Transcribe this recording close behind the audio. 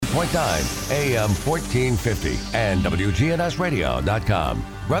98.9 AM 1450 and WGNSradio.com.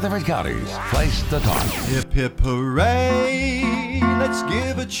 Rutherford County's place to talk. Hip hip hooray, let's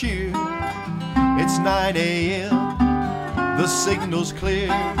give a cheer. It's 9 a.m., the signal's clear.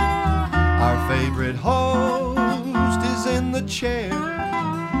 Our favorite host is in the chair.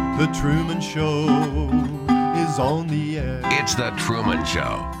 The Truman Show is on the air. It's The Truman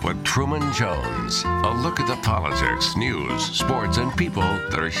Show with Truman Jones. A look at the politics, news, sports, and people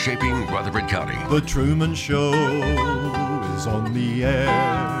that are shaping Rutherford County. The Truman Show is on the air.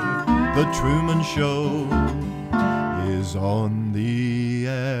 The Truman Show is on the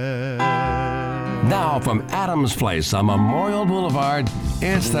air. Now from Adams Place on Memorial Boulevard,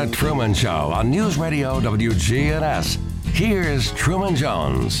 it's The Truman Show on News Radio WGNS. Here's Truman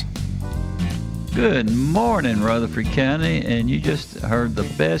Jones. Good morning, Rutherford County, and you just heard the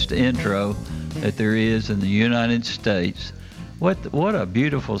best intro that there is in the United States. What a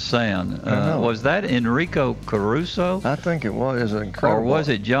beautiful sound. Was that Enrico Caruso? I think it was. It was incredible. Or was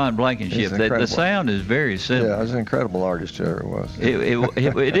it John Blankenship? The sound is very simple. Yeah, it was an incredible artist, whoever it was.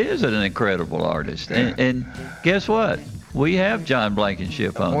 It is an incredible artist. And guess what? We have John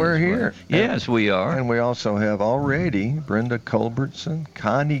Blankenship on. We're here. Yes, we are. And we also have already Brenda Culbertson,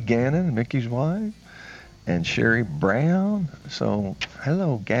 Connie Gannon, Mickey's wife, and Sherry Brown. So,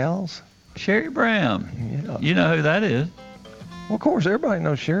 hello, gals. Sherry Brown. Yeah. You know who that is? Well, of course, everybody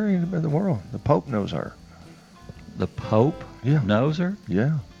knows Sherry in the world. The Pope knows her. The Pope knows her?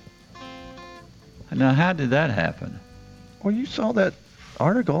 Yeah. Now, how did that happen? Well, you saw that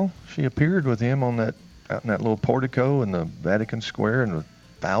article. She appeared with him on that out in that little portico in the Vatican Square, and with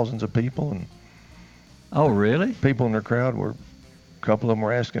thousands of people. And oh, really? People in the crowd a couple of them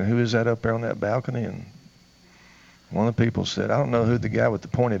were asking, who is that up there on that balcony? And one of the people said, I don't know who the guy with the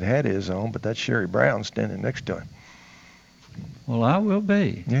pointed hat is on, but that's Sherry Brown standing next to him. Well, I will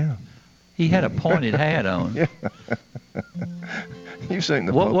be. Yeah. He had a pointed hat on. Yeah. You've seen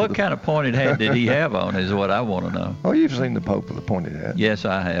the Pope. What kind of pointed hat did he have on is what I want to know. Oh, you've seen the Pope with a pointed hat. Yes,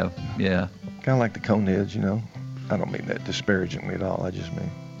 I have. Yeah. Kind of like the coneheads, you know. I don't mean that disparagingly at all. I just mean.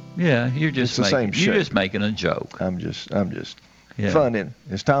 Yeah, you're just making a joke. I'm just funning.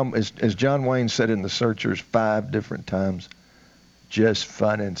 As John Wayne said in The Searchers 5 different times, just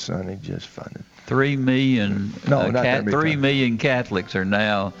funning, Sonny, just funning. 3 million 3 million Catholics are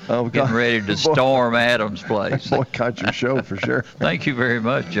now getting ready to storm Adams Place. Boycott your show for sure. Thank you very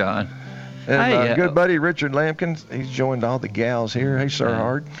much, John. And good buddy Richard Lampkins, he's joined all the gals here. Hey, Sir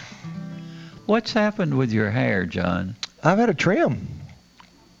Hard. What's happened with your hair, John? I've had a trim.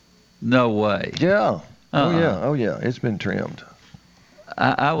 No way. Yeah. Oh yeah. It's been trimmed.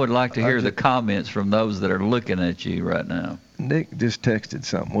 I would like to hear the comments from those that are looking at you right now. Nick just texted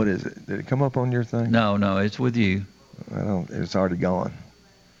something. What is it? Did it come up on your thing? No, it's with you. It's already gone.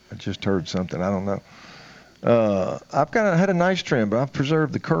 I just heard something. I don't know. I've had a nice trim, but I've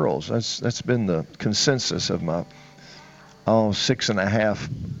preserved the curls. That's been the consensus of all 6.5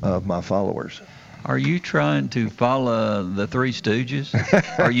 of my followers. Are you trying to follow the Three Stooges?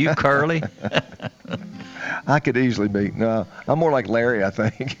 Are you curly? I could easily be. No, I'm more like Larry, I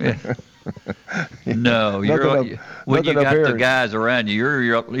think. No, when you got the guys around you,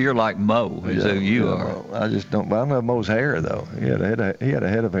 you're like Mo, is who you are. I just don't. I don't have Mo's hair though. He had a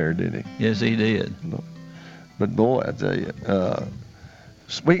head of hair, didn't he? Yes, he did. But boy, I tell you,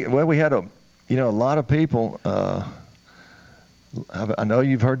 we had a lot of people. I know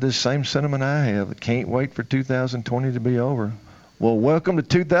you've heard this same sentiment I have. Can't wait for 2020 to be over. Well, welcome to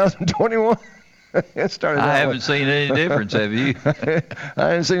 2021. I haven't seen any difference, have you? I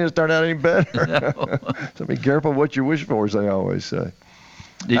haven't seen it start out any better. No. So be careful what you wish for, as they always say.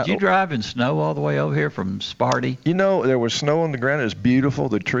 Did you drive in snow all the way over here from Sparty? There was snow on the ground. It was beautiful.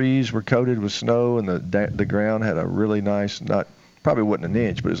 The trees were coated with snow, and the ground had a really nice, probably wasn't an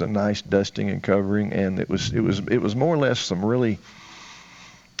inch, but it was a nice dusting and covering. And it was more or less some really,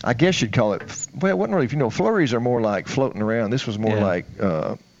 I guess you'd call it. Well, it wasn't really. Flurries are more like floating around. This was more like.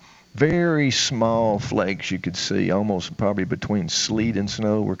 Very small flakes you could see, almost probably between sleet and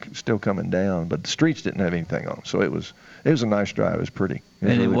snow were still coming down, but the streets didn't have anything on them, so it was a nice drive. It was pretty.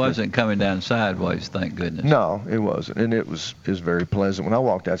 It wasn't coming down sideways, thank goodness. No, it wasn't, and it was very pleasant. When I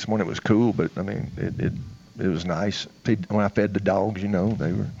walked out this morning, it was cool, but I mean, it was nice. When I fed the dogs, they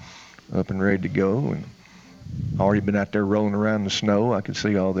were up and ready to go, and already been out there rolling around in the snow. I could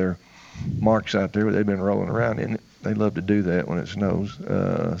see all their marks out there, but they've been rolling around in it. They love to do that when it snows.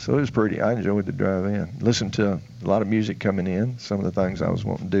 So it was pretty. I enjoyed the drive in. Listened to a lot of music coming in, some of the things I was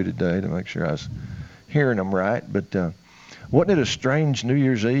wanting to do today to make sure I was hearing them right. But wasn't it a strange New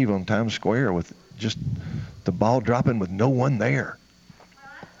Year's Eve on Times Square with just the ball dropping with no one there?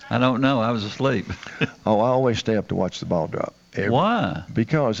 I don't know. I was asleep. Oh, I always stay up to watch the ball drop. Why?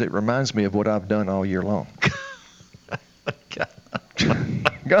 Because it reminds me of what I've done all year long.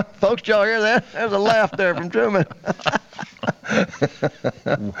 Folks, y'all hear that? There's a laugh there from Truman.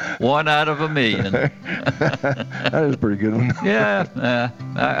 One out of a million. That is a pretty good one. Yeah,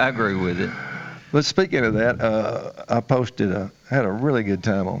 I agree with it. But speaking of that, I had a really good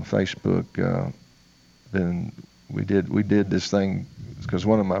time on Facebook. Then we did this thing because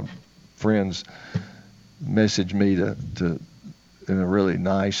one of my friends messaged me to in a really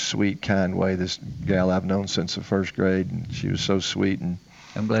nice, sweet, kind way. This gal I've known since the first grade, and she was so sweet and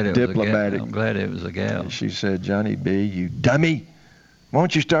I'm glad it diplomatic. I'm glad it was a gal. She said, "Johnny B, you dummy, why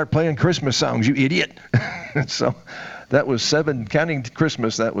don't you start playing Christmas songs, you idiot?" So that was counting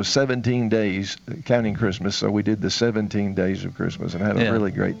Christmas. That was 17 days counting Christmas. So we did the 17 days of Christmas and had a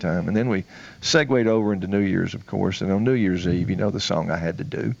really great time. And then we segued over into New Year's, of course. And on New Year's Eve, you know the song I had to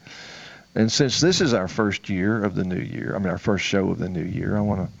do. And since this is our first year of the new year, our first show of the new year, I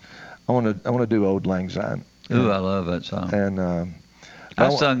want to do Auld Lang Syne. Ooh, I love that song. And I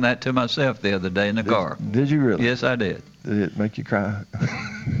sung that to myself the other day in the car. Did you really? Yes, I did. Did it make you cry?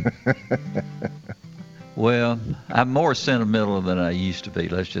 Well, I'm more sentimental than I used to be.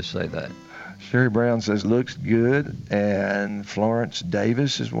 Let's just say that. Sherry Brown says, looks good. And Florence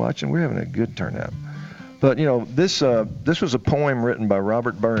Davis is watching. We're having a good turnout. But, you know, this was a poem written by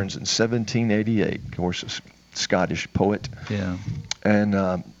Robert Burns in 1788. Of course, a Scottish poet. Yeah. And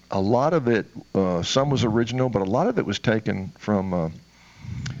a lot of it, some was original, but a lot of it was taken from,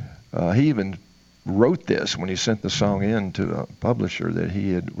 he even wrote this when he sent the song in to a publisher that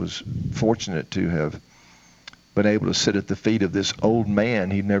he was fortunate to have been able to sit at the feet of this old man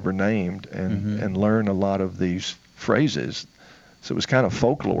he never named and learn a lot of these phrases. So it was kind of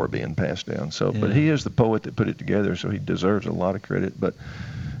folklore being passed down. So, but he is the poet that put it together, so he deserves a lot of credit. But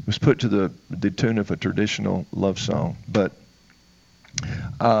it was put to the tune of a traditional love song. But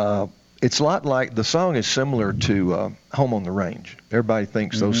it's a lot like, the song is similar to Home on the Range. Everybody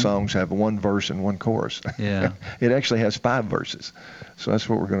thinks those songs have one verse and one chorus. Yeah. It actually has 5 verses. So that's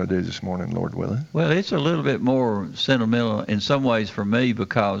what we're going to do this morning, Lord willing. Well, it's a little bit more sentimental in some ways for me,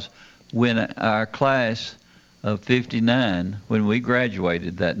 because when our class of 59, when we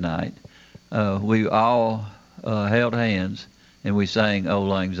graduated that night, we all held hands and we sang Auld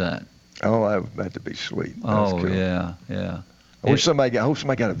Lang Syne. Oh, that had to be sweet. Oh, cool. yeah. I hope somebody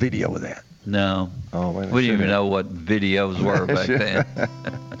got a video of that. No. Oh, man, we didn't even know what videos were back then.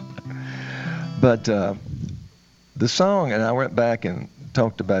 But the song, and I went back and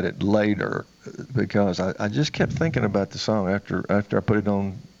talked about it later because I just kept thinking about the song after I put it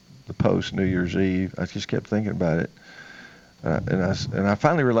on the post New Year's Eve. I just kept thinking about it, and I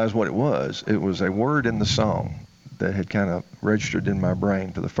finally realized what it was. It was a word in the song that had kind of registered in my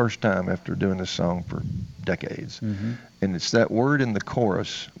brain for the first time after doing this song for decades. And it's that word in the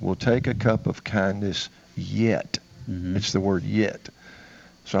chorus, "will take a cup of kindness yet." It's the word yet.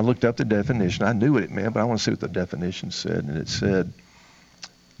 So I looked up the definition. I knew what it meant, but I want to see what the definition said. And it said,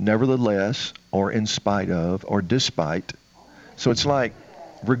 nevertheless, or in spite of, or despite. So it's like,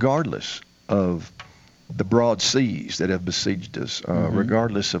 regardless of the broad seas that have besieged us,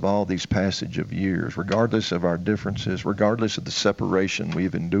 regardless of all these passage of years, regardless of our differences, regardless of the separation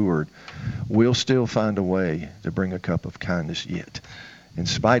we've endured, we'll still find a way to bring a cup of kindness yet, in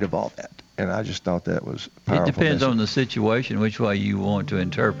spite of all that. And I just thought that was powerful. It depends on the situation, which way you want to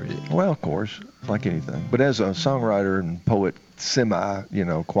interpret it. Well, of course, like anything. But as a songwriter and poet, quasi.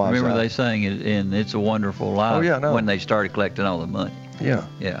 Remember they sang it in It's a Wonderful Life. Oh, yeah, no. When they started collecting all the money. Yeah.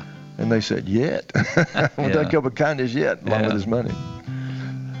 Yeah. And they said, yet. We'll take a cup of kindness yet, along with his money.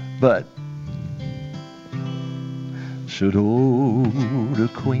 But should old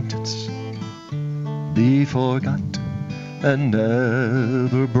acquaintance be forgot and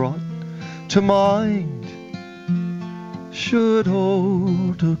never brought to mind? Should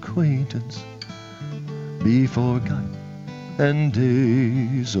old acquaintance be forgot and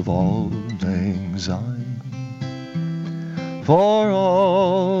days of Auld Lang Syne? For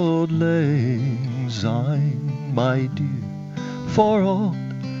Auld Lang Syne, my dear, for Auld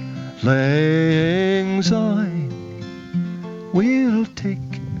Lang Syne, we'll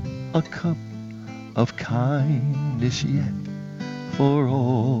take a cup of kindness yet for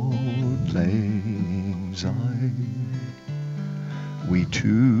Auld Lang Syne. We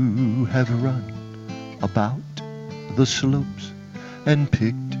too have run about the slopes and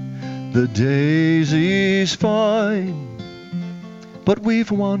picked the daisies fine, but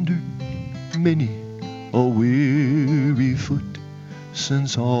we've wandered many a weary foot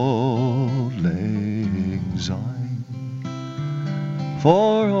since Auld Lang Syne.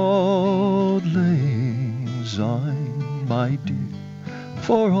 for Auld Lang Syne, my dear,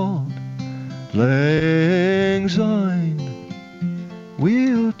 for Auld Lang Syne.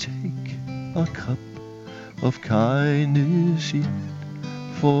 We'll take a cup of kindness yet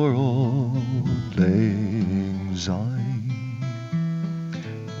for Auld Lang Syne.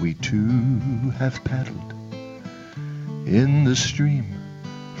 We too have paddled in the stream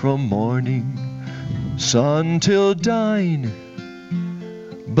from morning sun till dine,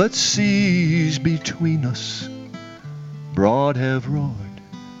 but seas between us broad have roared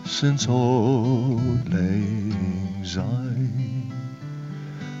since Auld Lang Syne.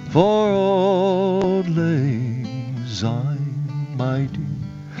 For Auld Lang Syne, my dear,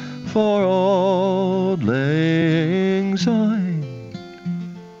 for Auld Lang Syne,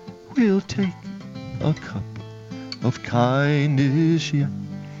 we'll take a cup of kindness yet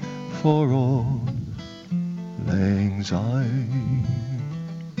for Auld Lang Syne.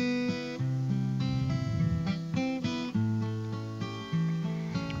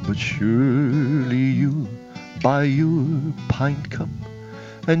 But surely you'll buy your pint cup,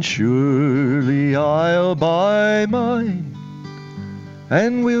 and surely I'll buy mine,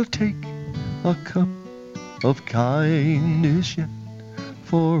 and we'll take a cup of kindness yet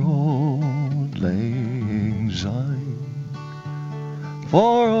for Auld Lang Syne.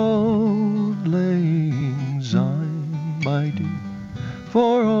 For Auld Lang Syne, my dear,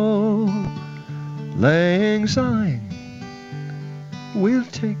 for Auld Lang Syne, we'll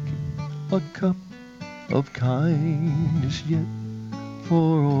take a cup of kindness yet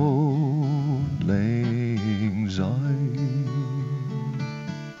for Auld Lang Syne.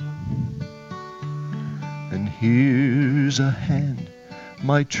 And here's a hand,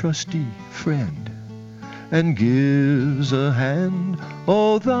 my trusty friend, and gives a hand,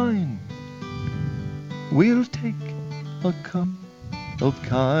 oh thine. We'll take a cup of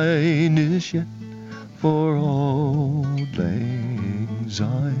kindness yet for Auld Lang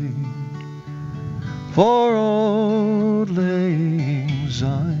Syne. For Auld Lang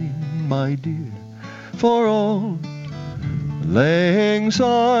Syne, my dear, for Auld Lang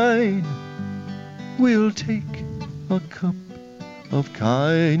Syne, we'll take a cup of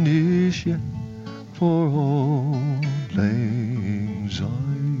kindness yet for Auld Lang Syne.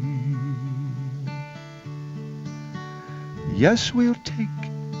 Yes, we'll take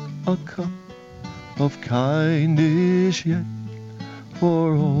a cup of kindness yet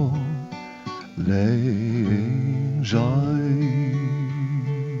for Auld Lang Syne.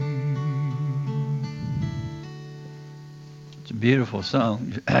 It's a beautiful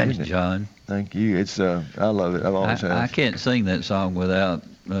song, John. Thank you. It's I love it. I've always had. I can't sing that song without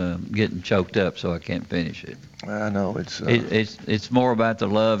getting choked up, so I can't finish it. I know it's. It's more about the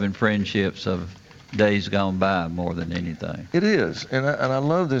love and friendships of days gone by more than anything. It is, and I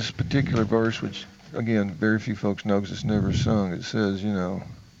love this particular verse, which again very few folks know because it's never sung. It says, you know,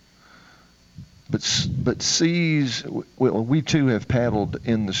 but seas, we too have paddled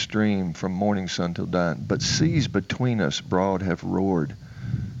in the stream from morning sun till dawn, but seas between us broad have roared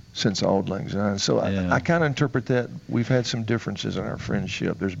since Auld Lang Syne. So Yeah. I kind of interpret that we've had some differences in our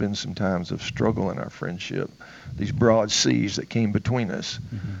friendship. There's been some times of struggle in our friendship, these broad seas that came between us.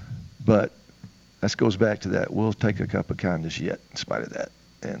 Mm-hmm. But that goes back to that. We'll take a cup of kindness yet, in spite of that,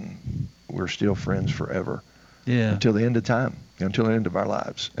 and we're still friends forever. Yeah. Until the end of time, until the end of our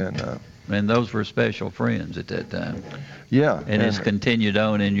lives, And those were special friends at that time. yeah. And it's continued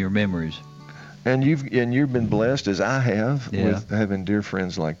on in your memories. And you've been blessed as I have Yeah. with having dear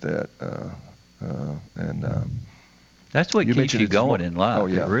friends like that. That's what You keeps mentioned you it's going more- in life. oh,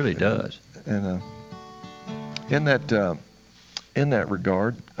 yeah. It really does. And in that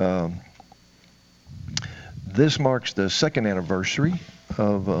regard, this marks the second anniversary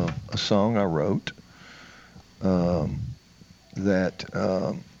of a song I wrote that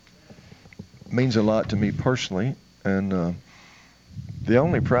means a lot to me personally. And the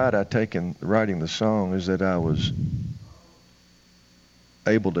only pride I take in writing the song is that I was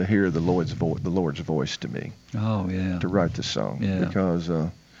able to hear the Lord's voice to me. Oh, yeah. To write the song. Yeah. Because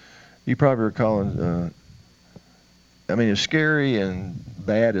you probably recall, I mean, as scary and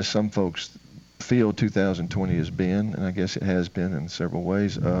bad as some folks feel 2020 has been, and I guess it has been in several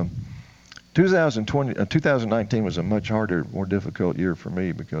ways, 2019 was a much harder, more difficult year for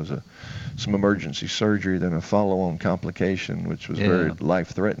me because of some emergency surgery, then a follow-on complication, which was very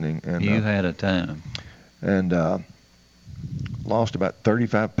life-threatening. And You had a time. and lost about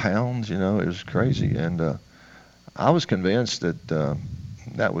 35 pounds. You know, it was crazy. And I was convinced that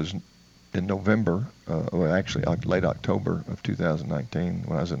that was in November, well, actually late October of 2019,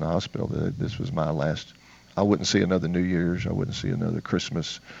 when I was in the hospital, that this was my last I wouldn't see another New Year's. I wouldn't see another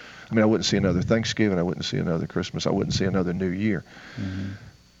Christmas. I mean, I wouldn't see another Thanksgiving. I wouldn't see another Christmas. I wouldn't see another New Year.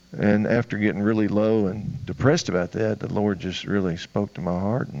 Mm-hmm. And after getting really low and depressed about that, the Lord just really spoke to my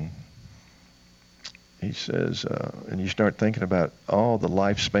heart, and he says, and you start thinking about all the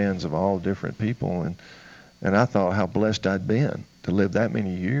lifespans of all different people, and I thought how blessed I'd been to live that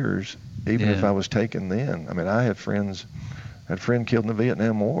many years, even if I was taken then. I mean, I had a friend killed in the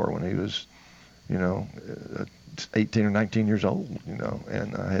Vietnam War when he was, 18 or 19 years old,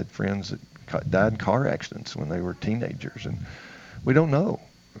 and I had friends that died in car accidents when they were teenagers, and we don't know,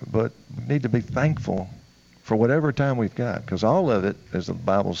 but we need to be thankful for whatever time we've got, because all of it, as the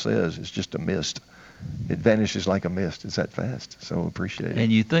Bible says, is just a mist. It vanishes like a mist. It's that fast. So appreciate it.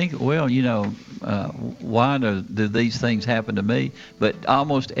 And you think, well, why do these things happen to me? But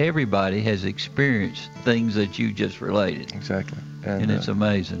almost everybody has experienced things that you just related. Exactly. And it's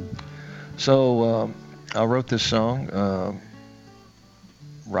amazing. So I wrote this song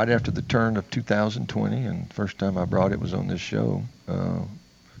right after the turn of 2020, and the first time I brought it was on this show.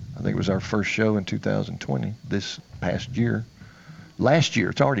 I think it was our first show in 2020, this past year. Last year.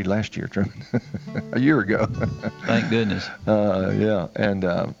 It's already last year, Truman. A year ago. Thank goodness. Yeah. And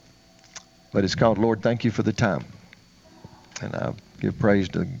but it's called Lord, Thank You for the Time. And I give praise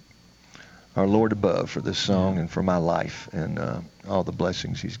to our Lord above for this song and for my life and all the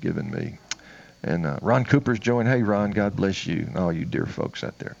blessings he's given me. And Ron Cooper's joined. Hey, Ron, God bless you and all you dear folks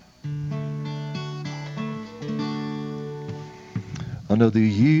out there. Another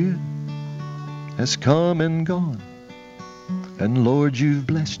year has come and gone. And Lord, you've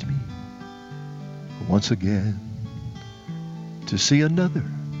blessed me once again to see another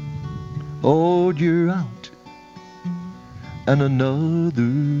old year out and another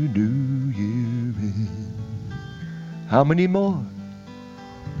new year in. How many more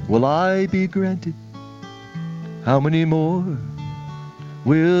will I be granted? How many more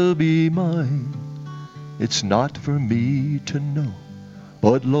will be mine? It's not for me to know,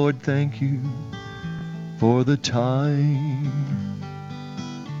 but Lord, thank you for the time.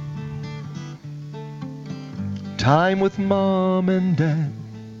 Time with Mom and Dad,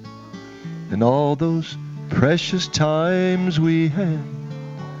 and all those precious times we had.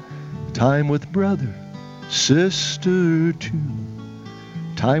 Time with brother, sister too.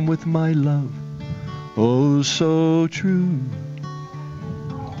 Time with my love, oh so true.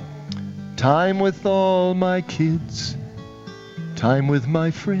 Time with all my kids. Time with my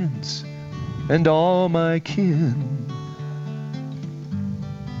friends and all my kin.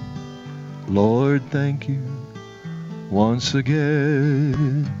 Lord, thank you once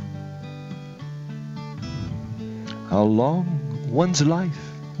again. How long one's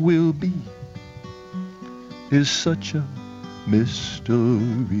life will be is such a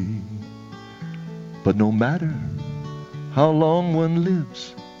mystery. But no matter how long one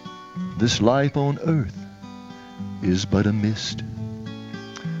lives, this life on earth is but a mist.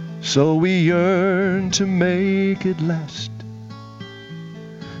 So we yearn to make it last,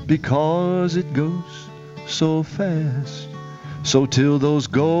 because it goes so fast. So till those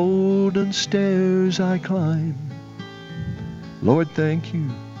golden stairs I climb, Lord, thank you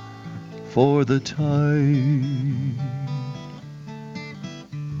for the time.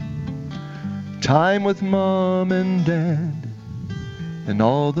 Time with Mom and Dad, and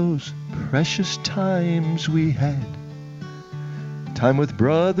all those precious times we had. Time with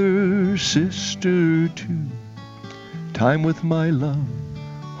brother, sister too. Time with my love,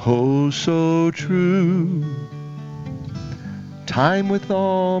 oh so true. Time with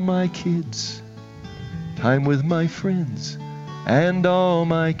all my kids. Time with my friends and all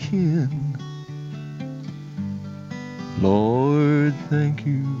my kin. Lord, thank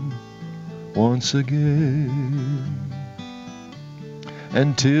you once again.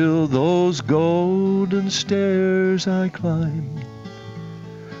 Until those golden stairs I climb,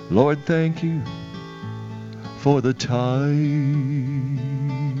 Lord, thank you for the time.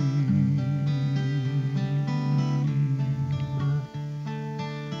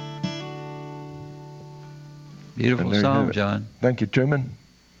 Beautiful song, John. Thank you, Truman.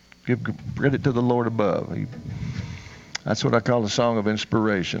 Give credit to the Lord above. That's what I call a song of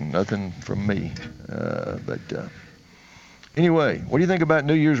inspiration. Nothing from me. Anyway, what do you think about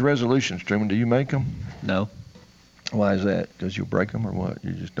New Year's resolutions, Truman? Do you make them? No. Why is that? Because you'll break them or what?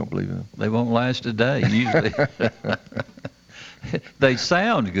 You just don't believe in them? They won't last a day, usually. They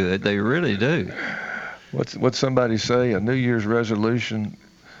sound good. They really do. What's somebody say? A New Year's resolution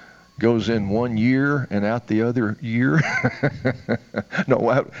goes in 1 year and out the other year? No,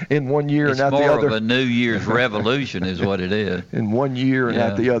 out in 1 year and out the other. It's more of a New Year's revolution is what it is. In 1 year and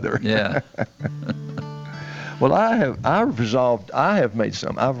out the other. Yeah. Well, I've resolved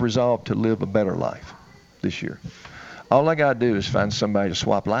to live a better life this year. All I got to do is find somebody to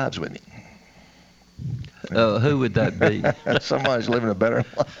swap lives with me. Who would that be? Somebody's living a better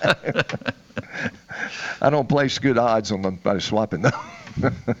life. I don't place good odds on them by swapping them.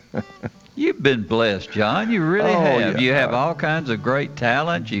 You've been blessed, John. You really have. Yeah. You have all kinds of great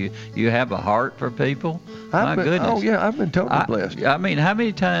talent. You have a heart for people. My goodness. Oh, yeah, I've been totally blessed. I mean, how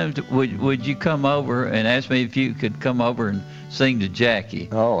many times would you come over and ask me if you could come over and sing to Jackie?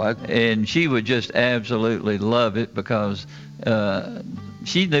 And she would just absolutely love it because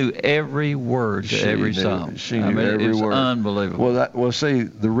she knew every word to every song. She knew every word. It was unbelievable. Well, see,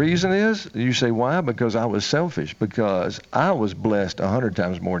 the reason is, you say why? Because I was selfish. Because I was blessed 100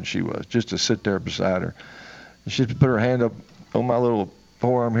 times more than she was, just to sit there beside her. She'd put her hand up on my little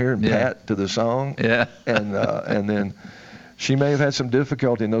forearm here and pat to the song. Yeah. And then she may have had some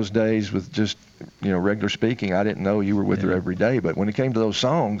difficulty in those days with just, regular speaking. I didn't know you were with her every day, but when it came to those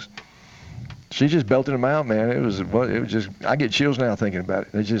songs, she just belted them out, man. It was just, I get chills now thinking about it.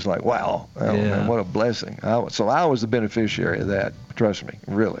 It's just like, wow, man, what a blessing. So I was the beneficiary of that. Trust me,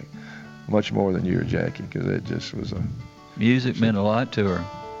 really, much more than you or Jackie, because it just was music meant a lot to her.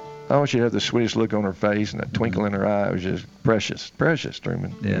 Oh, she'd have the sweetest look on her face and that twinkle in her eye. It was just precious,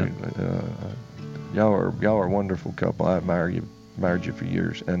 Truman. Yeah. Y'all are a wonderful couple. I admired you for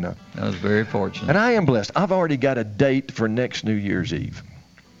years, and I was very fortunate. And I am blessed. I've already got a date for next New Year's Eve.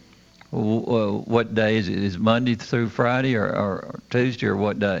 What day is it? Is it Monday through Friday or Tuesday or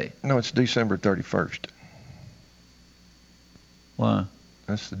what day? No, it's December 31st. Why?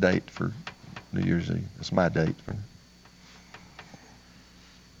 That's the date for New Year's Eve. That's my date.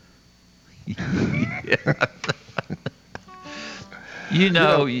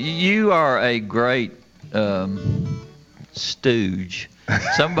 You are a great stooge.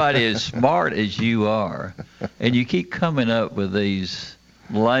 Somebody as smart as you are, and you keep coming up with these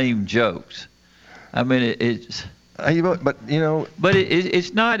lame jokes. I mean, it's. But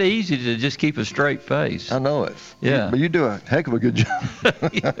it's not easy to just keep a straight face. I know it. Yeah. But you do a heck of a good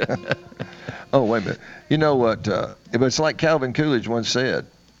job. Oh, wait a minute. You know what? It's like Calvin Coolidge once said.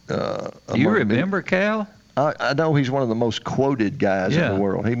 Do you remember Cal? I know he's one of the most quoted guys in the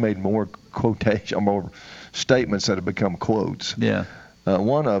world. He made more statements that have become quotes. Yeah.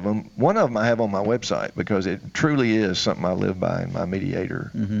 One of them I have on my website because it truly is something I live by in my mediator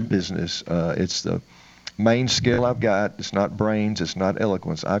business. It's the main skill I've got. It's not brains. It's not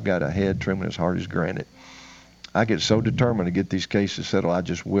eloquence. I've got a head trimmed as hard as granite. I get so determined to get these cases settled, I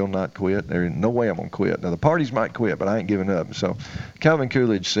just will not quit. There's no way I'm going to quit. Now, the parties might quit, but I ain't giving up. So Calvin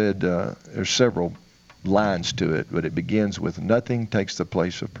Coolidge said there's several lines to it, but it begins with nothing takes the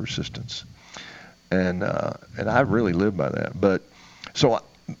place of persistence. And I really live by that. But so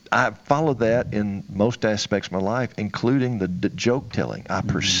I follow that in most aspects of my life, including the joke telling. I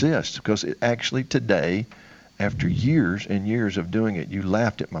persist because it actually today, after years and years of doing it, you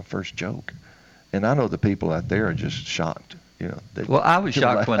laughed at my first joke. And I know the people out there are just shocked. Well, I was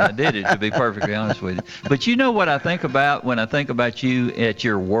shocked when I did it, to be perfectly honest with you. But you know what I think about when I think about you at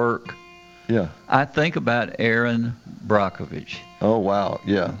your work? Yeah. I think about Erin Brockovich. Oh, wow.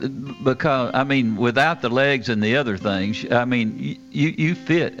 Yeah. Because, I mean, without the legs and the other things, I mean, you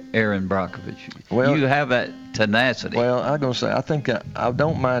fit Erin Brockovich. Well, you have that tenacity. Well, I'm going to say, I think I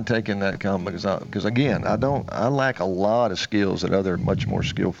don't mind taking that comment because again, I lack a lot of skills that other much more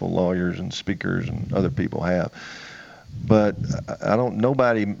skillful lawyers and speakers and other people have. But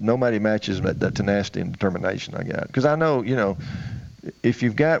nobody matches that tenacity and determination I got. Because I know, if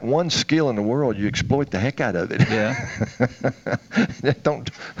you've got one skill in the world, you exploit the heck out of it. Yeah.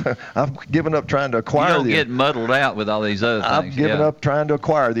 I've given up trying to acquire. You don't get muddled out with all these other things. I've given up trying to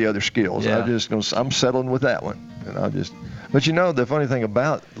acquire the other skills. Yeah. I'm settling with that one, and But the funny thing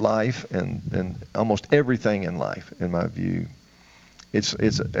about life and almost everything in life, in my view, it's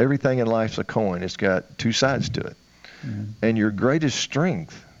everything in life's a coin. It's got two sides to it, and your greatest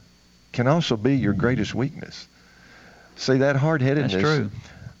strength can also be your greatest weakness. See, that hard-headedness. That's true.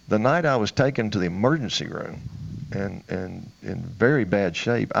 The night I was taken to the emergency room and in very bad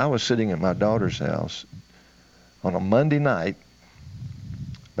shape, I was sitting at my daughter's house on a Monday night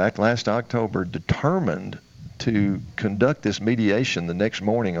back last October, determined to conduct this mediation the next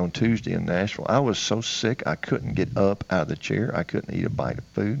morning on Tuesday in Nashville. I was so sick I couldn't get up out of the chair. I couldn't eat a bite of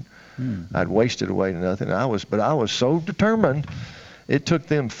food. I'd wasted away to nothing. But I was so determined. It took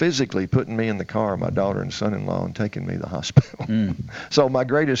them physically putting me in the car, my daughter and son-in-law, and taking me to the hospital. So my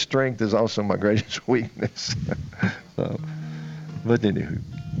greatest strength is also my greatest weakness. But anywho.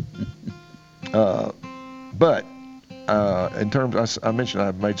 But in terms, I mentioned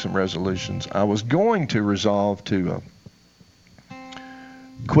I've made some resolutions. I was going to resolve to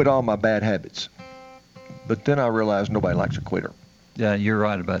quit all my bad habits, but then I realized nobody likes a quitter. Yeah, you're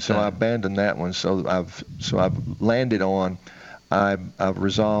right about So that. I abandoned that one. So I've landed on. I've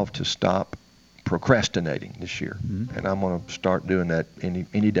resolved to stop procrastinating this year, and I'm going to start doing that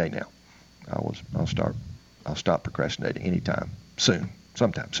any day now. I'll stop procrastinating anytime soon,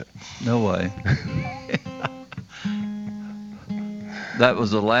 sometime soon. No way. That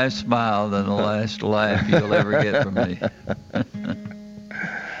was the last smile and the last laugh you'll ever get from me.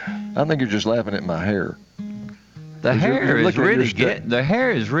 I think you're just laughing at my hair. The You're hair is looking at really your the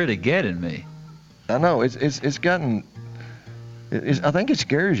hair is really getting me. I know it's gotten. I think it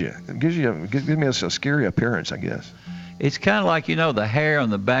scares you. It gives me a scary appearance, I guess. It's kind of like, the hair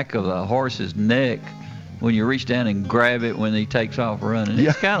on the back of a horse's neck when you reach down and grab it when he takes off running. Yeah.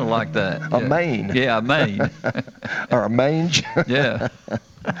 It's kind of like that. A mane. Yeah, a mane. Or a mange. Yeah.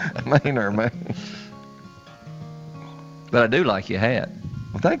 A mane or a mange. But I do like your hat.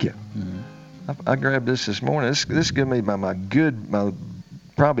 Well, thank you. I grabbed this morning. This gave me my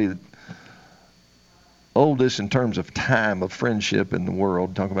probably oldest in terms of time of friendship in the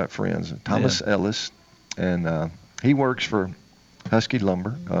world. Talk about friends. Thomas Ellis, and he works for Husky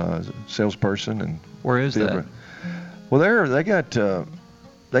Lumber as a salesperson. And Where is that? Well, they got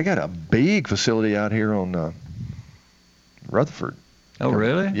a big facility out here on Rutherford. Oh,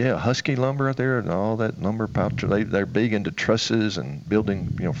 really? Yeah, Husky Lumber out there and all that lumber pouch. They're big into trusses and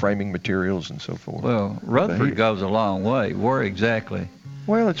building, framing materials and so forth. Well, Rutherford goes a long way. Where exactly?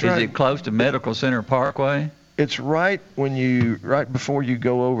 Well, it's right. Is it close to Medical Center Parkway? It's right before you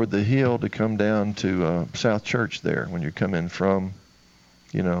go over the hill to come down to South Church there. When you come in from,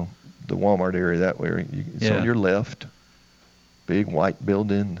 the Walmart area that way, it's on your left. Big white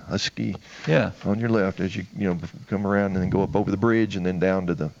building, Husky. Yeah. On your left as you come around and then go up over the bridge and then down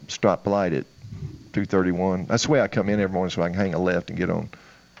to the stoplight at 231. That's the way I come in every morning, so I can hang a left and get on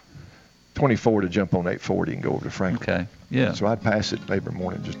 24 to jump on 840 and go over to Franklin. Okay. Yeah. So I'd pass it every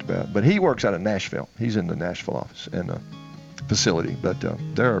morning just about. But he works out of Nashville. He's in the Nashville office and facility. But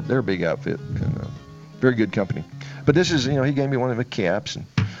they're a big outfit and very good company. But this is, he gave me one of the caps, and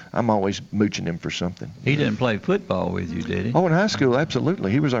I'm always mooching him for something. He didn't play football with you, did he? Oh, in high school,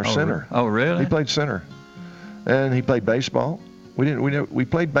 absolutely. He was our center. Oh, really? He played center, and he played baseball. We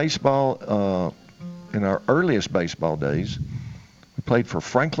played baseball in our earliest baseball days. We played for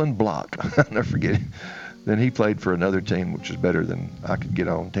Franklin Block. I'll never forget it. Then he played for another team, which was better than I could get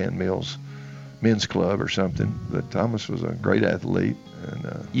on, 10 Mills Men's Club or something. But Thomas was a great athlete.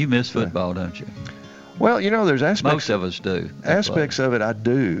 And you miss football, don't you? Well, there's aspects. Most of us do. Aspects of it I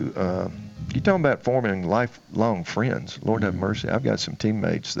do. You're talking about forming lifelong friends. Lord have mercy. I've got some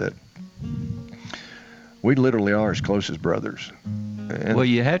teammates that we literally are as close as brothers. And Well,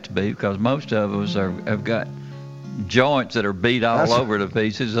 you have to be, because most of us have got joints that are beat all over to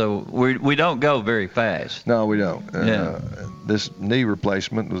pieces, so we don't go very fast. No, we don't. Yeah. This knee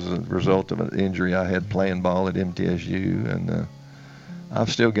replacement was a result of an injury I had playing ball at MTSU, and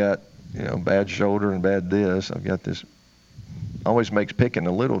I've still got bad shoulder and bad this. I've got this. Always makes picking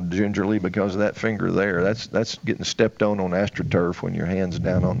a little gingerly because of that finger there. That's getting stepped on AstroTurf when your hand's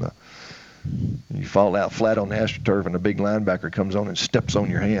down on the. You fall out flat on the AstroTurf and a big linebacker comes on and steps on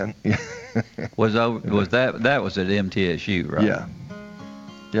your hand. That was at MTSU, right? Yeah.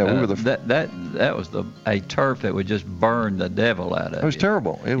 Yeah, we were that was a turf that would just burn the devil out of It was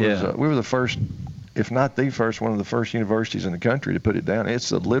terrible. It was. Yeah. We were the first, if not the first, one of the first universities in the country to put it down. It's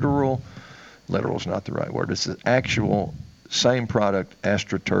the literal is not the right word. It's the actual same product,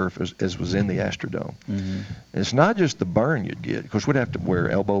 AstroTurf, as was in the Astrodome. Mm-hmm. It's not just the burn you'd get, because we'd have to wear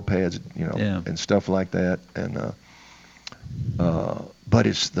elbow pads, and stuff like that, and but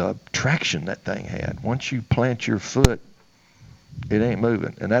it's the traction that thing had. Once you plant your foot, it ain't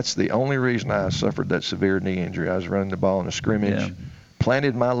moving, and that's the only reason I suffered that severe knee injury. I was running the ball in a scrimmage,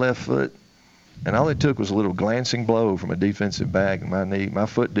 planted my left foot, and all it took was a little glancing blow from a defensive back, and my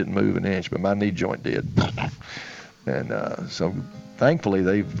foot didn't move an inch, but my knee joint did. And so thankfully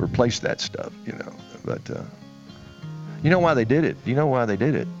they've replaced that stuff, But you know why they did it? You know why they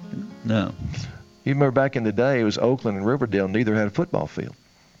did it? No. You remember back in the day, it was Oakland and Riverdale, neither had a football field.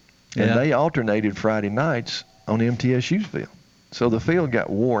 Yeah. And they alternated Friday nights on MTSU's field. So the field got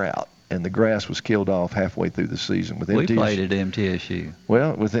wore out, and the grass was killed off halfway through the season. With We MTSU. played at MTSU.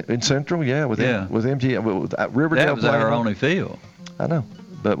 Well, in Central, with MTSU. With Riverdale That was our playing only field. I know.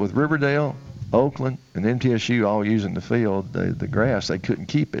 But with Riverdale, Oakland, and MTSU all using the field, the grass, they couldn't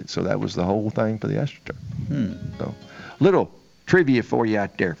keep it. So that was the whole thing for the AstroTurf. So, little trivia for you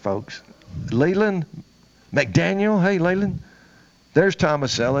out there, folks. Leland McDaniel, hey, Leyland, there's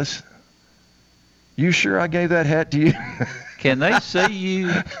Thomas Ellis. You sure I gave that hat to you? Can they see you?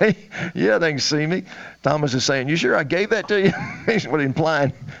 Hey, yeah, they can see me. Thomas is saying, you sure I gave that to you? He's what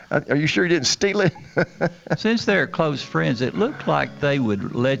implying. Are you sure you didn't steal it? Since they're close friends, it looked like they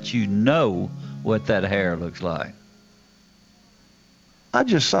would let you know what that hair looks like. I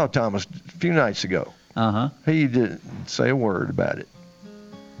just saw Thomas a few nights ago. Uh-huh. He didn't say a word about it.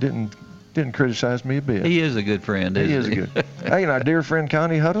 Didn't criticize me a bit. He is a good friend, isn't he? He is a good. Hey, and our dear friend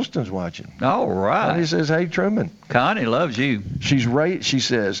Connie Huddleston's watching. All right. Connie says, hey, Truman. Connie loves you. She's right. She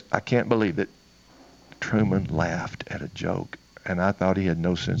says, I can't believe it. Truman laughed at a joke, and I thought he had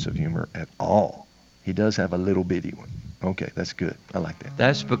no sense of humor at all. He does have a little bitty one. Okay, that's good. I like that.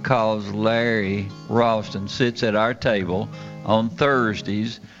 That's because Larry Ralston sits at our table on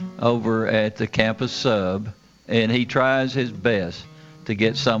Thursdays over at the campus sub, and he tries his best to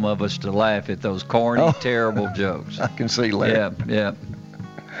get some of us to laugh at those corny, terrible jokes. I can see Larry. Yeah.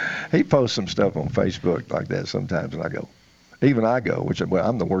 He posts some stuff on Facebook like that sometimes, and I go, which, well,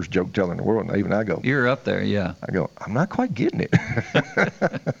 I'm the worst joke teller in the world, and even I go. You're up there, yeah. I go, I'm not quite getting it.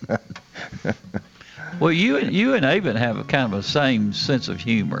 Well, you and Avon have a kind of a same sense of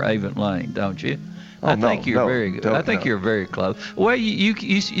humor, Avon Lane, don't you? I think you're very good. I think you're very close. Well,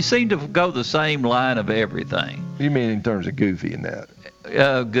 you seem to go the same line of everything. You mean in terms of goofy and that?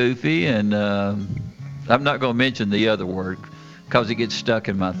 Goofy, and I'm not going to mention the other word because it gets stuck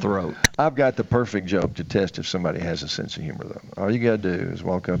in my throat. I've got the perfect joke to test if somebody has a sense of humor, though. All you got to do is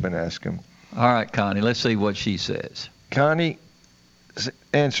walk up and ask them. All right, Connie, let's see what she says. Connie,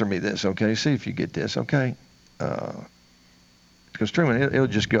 answer me this, okay? See if you get this, okay? Because Truman, it'll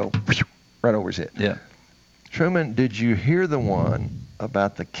just go right over his head. Yeah. Truman, did you hear the one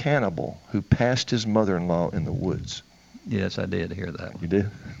about the cannibal who passed his mother-in-law in the woods? Yes, I did hear that. You did?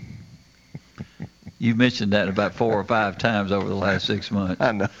 You mentioned that about 4 or 5 times over the last 6 months.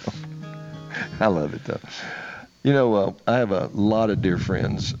 I know. I love it, though. You know, I have a lot of dear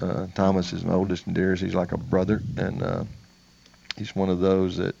friends. Thomas is my oldest and dearest. He's like a brother, and he's one of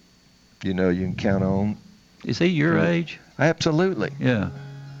those that, you know, you can count on. Is he your age? Absolutely. Yeah.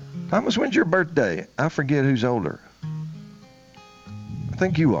 Thomas, when's your birthday? I forget who's older. I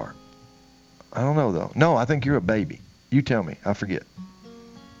think you are. I don't know, though. No, I think you're a baby. You tell me. I forget.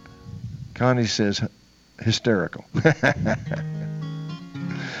 Connie says hysterical. Bless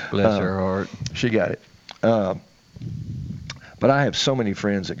her heart. She got it. But I have so many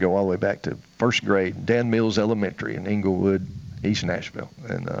friends that go all the way back to first grade, Dan Mills Elementary in Inglewood, East Nashville.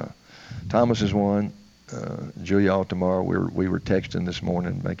 And Thomas is one. Julia Altamar, we were texting this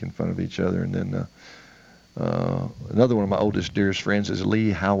morning, making fun of each other. And then another one of my oldest, dearest friends is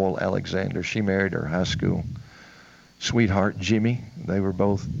Lee Howell Alexander. She married her high school sweetheart, Jimmy. They were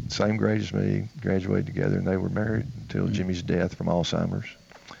both same grade as me, graduated together, and they were married until Jimmy's death from Alzheimer's.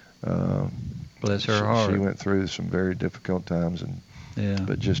 Bless her heart. She went through some very difficult times, and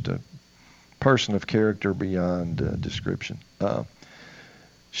but just a person of character beyond description.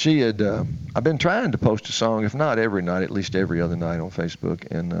 She had, I've been trying to post a song, if not every night, at least every other night on Facebook.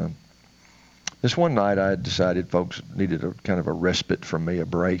 And this one night I had decided folks needed a kind of a respite from me, a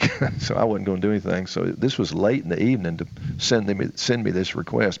break. So I wasn't going to do anything. So this was late in the evening to send me this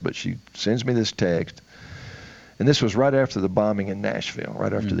request. But she sends me this text. And this was right after the bombing in Nashville,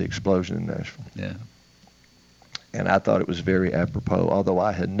 right after the explosion in Nashville. Yeah. And I thought it was very apropos, although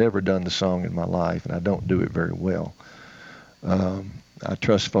I had never done the song in my life, and I don't do it very well. I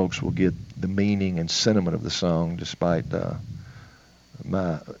trust folks will get the meaning and sentiment of the song despite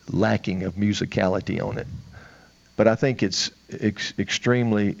my lacking of musicality on it. But I think it's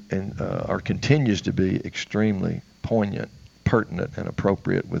extremely, or continues to be extremely poignant, pertinent, and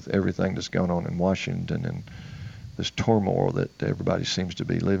appropriate with everything that's going on in Washington and this turmoil that everybody seems to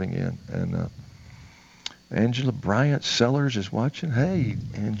be living in. And Angela Bryant Sellers is watching. Hey,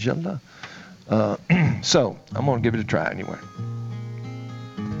 Angela. So I'm going to give it a try anyway.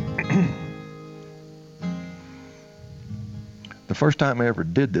 The first time I ever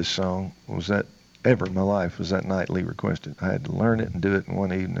did this song ever in my life was that night Lee requested. I had to learn it and do it in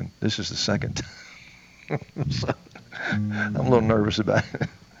one evening. This is the second time. So I'm a little nervous about it.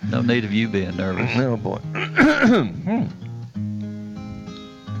 No need of you being nervous. Oh, boy.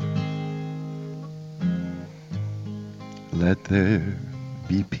 Let there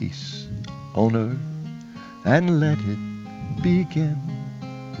be peace on earth, and let it begin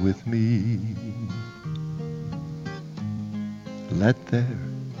with me. Let there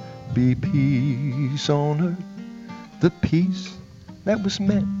be peace on earth, the peace that was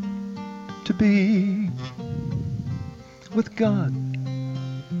meant to be with God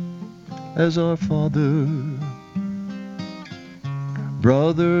as our Father.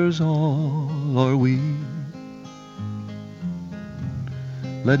 Brothers all are we.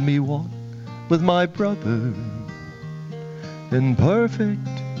 Let me walk with my brother in perfect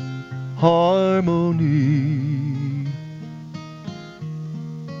harmony.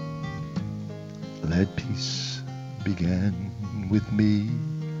 Let peace begin with me.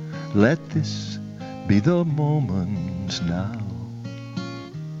 Let this be the moment now.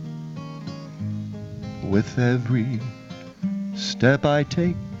 With every step I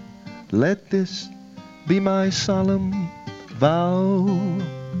take, let this be my solemn vow.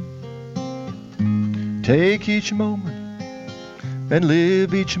 Take each moment and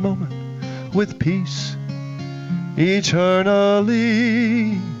live each moment with peace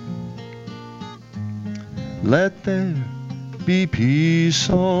eternally. Let there be peace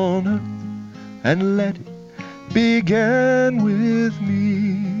on earth, and let it begin with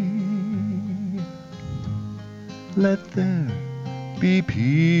me. Let there be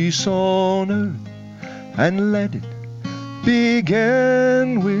peace on earth, and let it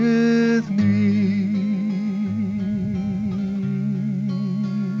begin with me.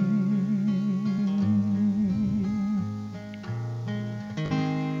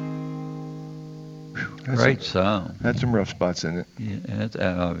 Great song. Had some rough spots in it.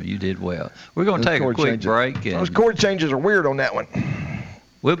 Yeah, you did well. We're going to take a quick break. Those chord changes are weird on that one.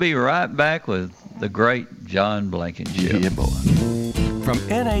 We'll be right back with the great John Blankenship. Yeah, boy. From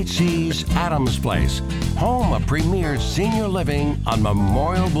NHC's Adams Place, home of premier senior living on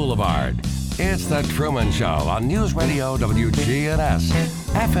Memorial Boulevard. It's The Truman Show on News Radio WGNS,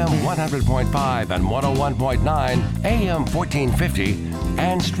 FM 100.5 and 101.9, AM 1450,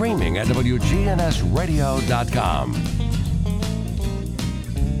 and streaming at WGNSradio.com.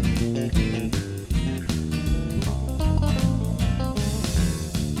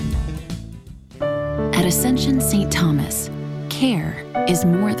 At Ascension St. Thomas, care is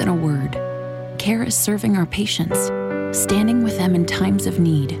more than a word. Care is serving our patients, standing with them in times of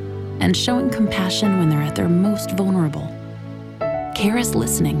need, and showing compassion when they're at their most vulnerable. Care is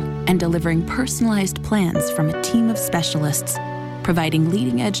listening and delivering personalized plans from a team of specialists, providing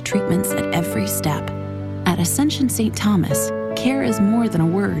leading-edge treatments at every step. At Ascension St. Thomas, care is more than a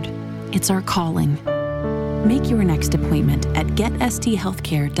word. It's our calling. Make your next appointment at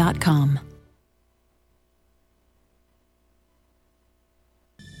getsthealthcare.com.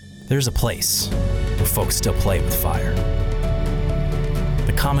 There's a place where folks still play with fire.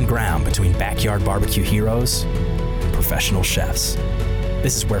 The common ground between backyard barbecue heroes and professional chefs.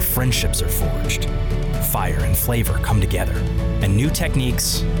 This is where friendships are forged, fire and flavor come together, and new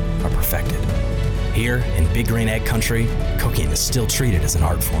techniques are perfected. Here in Big Green Egg Country, cooking is still treated as an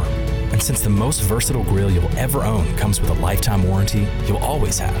art form. And since the most versatile grill you'll ever own comes with a lifetime warranty, you'll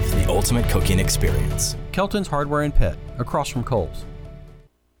always have the ultimate cooking experience. Kelton's Hardware and Pet, across from Kohl's.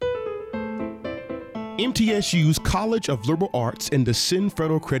 MTSU's College of Liberal Arts and the Sin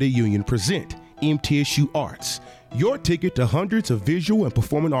Federal Credit Union present MTSU Arts, your ticket to hundreds of visual and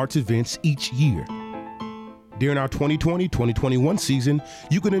performing arts events each year. During our 2020-2021 season,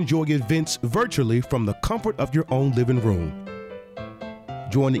 you can enjoy events virtually from the comfort of your own living room.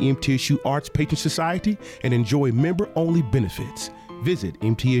 Join the MTSU Arts Patron Society and enjoy member-only benefits. Visit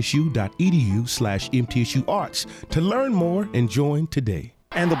mtsu.edu/MTSUarts to learn more and join today.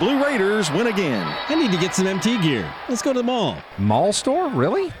 And the Blue Raiders win again. I need to get some MT gear. Let's go to the mall. Mall store?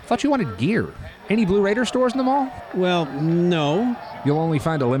 Really? Thought you wanted gear. Any Blue Raider stores in the mall? Well, no. You'll only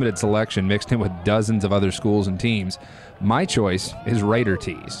find a limited selection mixed in with dozens of other schools and teams. My choice is Raider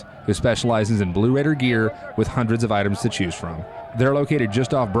Tees, who specializes in Blue Raider gear with hundreds of items to choose from. They're located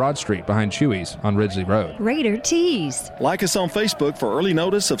just off Broad Street behind Chewy's on Ridgely Road. Raider Tees. Like us on Facebook for early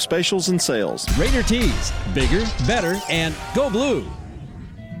notice of specials and sales. Raider Tees. Bigger, better, and go blue.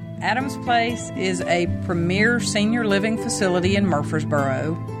 Adams Place is a premier senior living facility in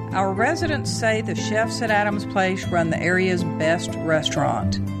Murfreesboro. Our residents say the chefs at Adams Place run the area's best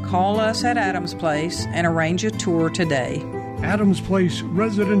restaurant. Call us at Adams Place and arrange a tour today. Adams Place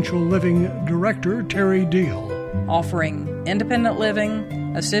Residential Living Director Terry Deal. Offering independent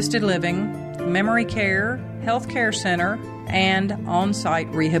living, assisted living, memory care, health care center, and on-site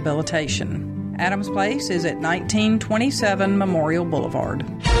rehabilitation. Adams Place is at 1927 Memorial Boulevard.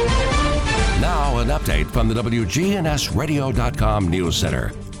 Now an update from the WGNSradio.com News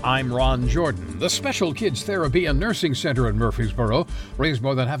Center. I'm Ron Jordan. The Special Kids Therapy and Nursing Center in Murfreesboro raised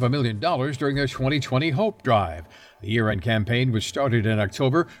more than $500,000 during their 2020 Hope Drive. The year-end campaign, which started in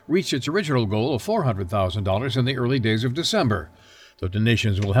October, reached its original goal of $400,000 in the early days of December. The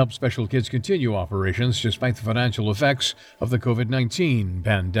donations will help Special Kids continue operations despite the financial effects of the COVID-19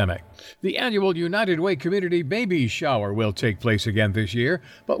 pandemic. The annual United Way Community Baby Shower will take place again this year,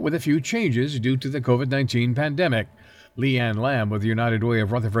 but with a few changes due to the COVID-19 pandemic. Leanne Lamb with United Way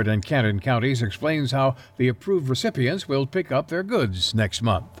of Rutherford and Canton Counties explains how the approved recipients will pick up their goods next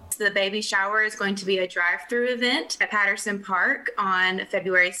month. The baby shower is going to be a drive-through event at Patterson Park on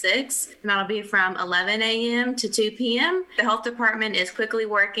February 6th, and that'll be from 11 a.m. to 2 p.m. The health department is quickly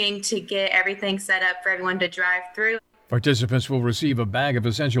working to get everything set up for everyone to drive through. Participants will receive a bag of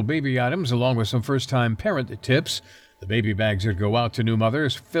essential baby items along with some first-time parent tips. The baby bags that go out to new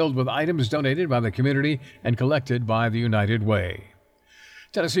mothers filled with items donated by the community and collected by the United Way.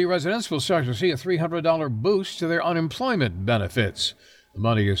 Tennessee residents will start to see a $300 boost to their unemployment benefits. The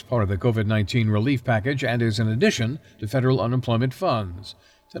money is part of the COVID-19 relief package and is in addition to federal unemployment funds.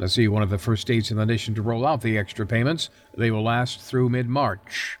 Tennessee, one of the first states in the nation to roll out the extra payments. They will last through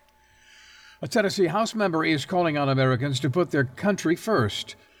mid-March. A Tennessee House member is calling on Americans to put their country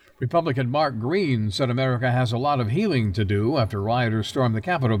first. Republican Mark Green said America has a lot of healing to do after rioters stormed the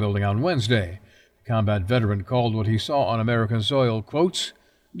Capitol building on Wednesday. The combat veteran called what he saw on American soil, quotes,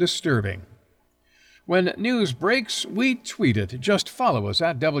 disturbing. When news breaks, we tweet it. Just follow us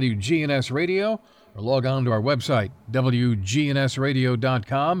at WGNS Radio or log on to our website,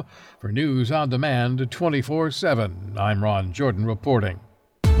 WGNSradio.com, for news on demand 24/7. I'm Ron Jordan reporting.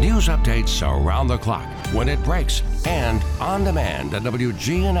 News updates around the clock, when it breaks, and on demand at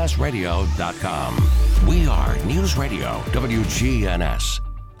WGNSradio.com. We are News Radio WGNS.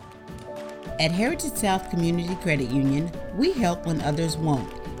 At Heritage South Community Credit Union, we help when others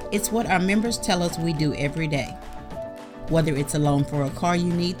won't. It's what our members tell us we do every day. Whether it's a loan for a car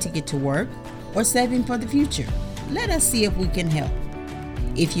you need to get to work or saving for the future, let us see if we can help.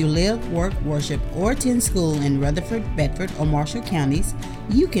 If you live, work, worship, or attend school in Rutherford, Bedford, or Marshall counties,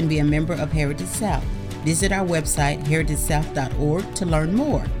 you can be a member of Heritage South. Visit our website, heritagesouth.org, to learn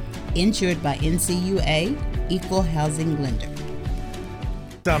more. Insured by NCUA, Equal Housing Lender.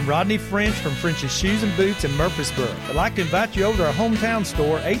 I'm Rodney French from French's Shoes and Boots in Murfreesboro. I'd like to invite you over to our hometown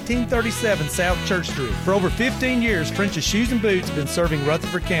store, 1837 South Church Street. For over 15 years, French's Shoes and Boots have been serving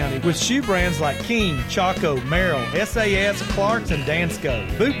Rutherford County with shoe brands like King, Chaco, Merrill, SAS, Clarks, and Dansko.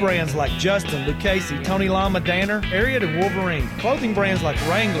 Boot brands like Justin, Lucchese, Tony Lama, Danner, Ariat, and Wolverine. Clothing brands like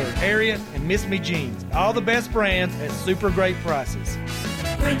Wrangler, Ariat, and Miss Me Jeans. All the best brands at super great prices.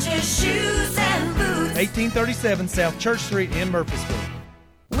 French's Shoes and Boots. 1837 South Church Street in Murfreesboro.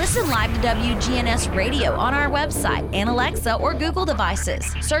 Listen live to WGNS Radio on our website and Alexa or Google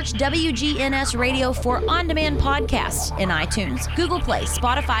devices. Search WGNS Radio for on-demand podcasts in iTunes, Google Play,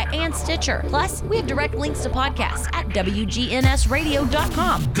 Spotify, and Stitcher. Plus, we have direct links to podcasts at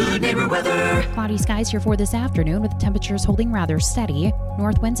WGNSradio.com. Good neighbor weather. Cloudy skies here for this afternoon with temperatures holding rather steady.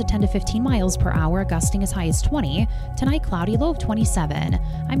 North winds at 10 to 15 miles per hour, gusting as high as 20. Tonight, cloudy, low of 27.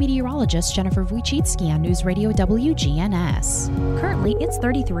 I'm meteorologist Jennifer Wojcicki on News Radio WGNS. Currently, it's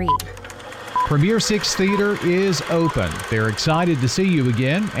 33. Premier 6 Theater is open. They're excited to see you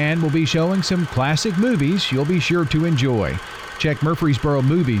again and will be showing some classic movies you'll be sure to enjoy. Check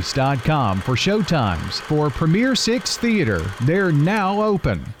MurfreesboroMovies.com for showtimes for Premier 6 Theater. They're now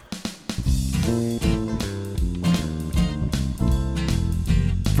open.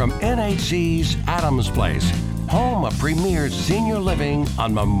 From NHC's Adams Place, home of Premier Senior Living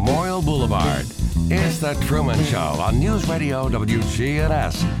on Memorial Boulevard, it's The Truman Show on News Radio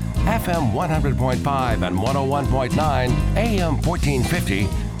WGNS, FM 100.5 and 101.9, AM 1450,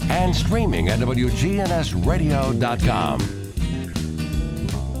 and streaming at WGNSradio.com.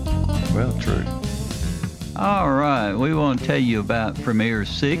 Well, true. All right, we want to tell you about Premier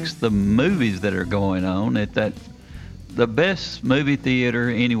 6, the movies that are going on at the best movie theater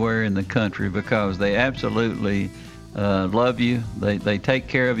anywhere in the country, because they absolutely love you. They take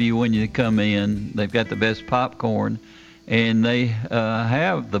care of you when you come in. They've got the best popcorn, and they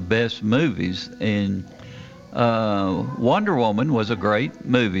have the best movies. And Wonder Woman was a great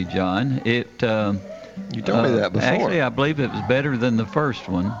movie, John. You told me that before. Actually, I believe it was better than the first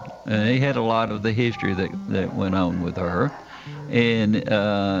one. He had a lot of the history that went on with her. And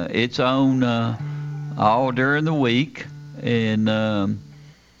it's on all during the week. And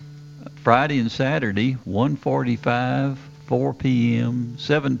Friday and Saturday, 1:45, 4 p.m.,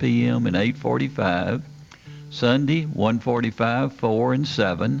 7 p.m., and 8:45. Sunday, 1:45, 4, and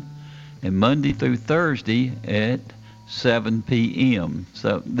 7. And Monday through Thursday at 7 p.m.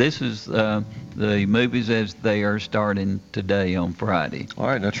 So this is the movies as they are starting today on Friday. All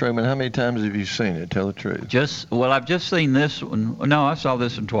right, now Truman, how many times have you seen it? Tell the truth. I've just seen this one. No, I saw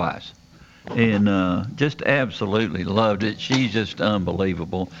this one twice. and just absolutely loved it. She's just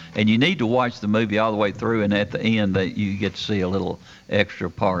unbelievable. And you need to watch the movie all the way through, and at the end that you get to see a little extra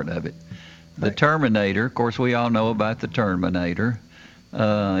part of it. The Terminator, of course, we all know about the Terminator.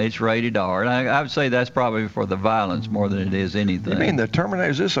 It's rated R. And I would say that's probably for the violence more than it is anything. You mean the Terminator?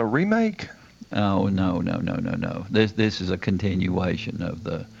 Is this a remake? Oh, no. This is a continuation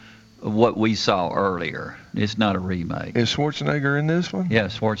of what we saw earlier. It's not a remake. Is Schwarzenegger in this one? Yeah,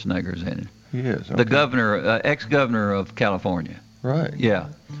 Schwarzenegger's in it. Yes. Okay. The governor, ex-governor of California. Right. Yeah.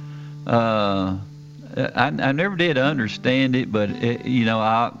 I never did understand it, but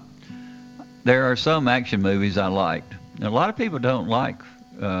there are some action movies I liked. Now, a lot of people don't like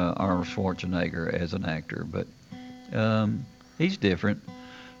Arnold Schwarzenegger as an actor, but he's different.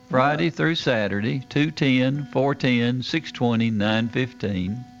 Friday through Saturday, 2:10, 4:10, 6:20,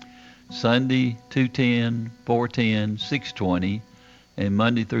 9:15. Sunday, 2:10, 4:10, 6:20, and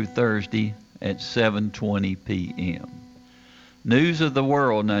Monday through Thursday at 7:20 p.m. News of the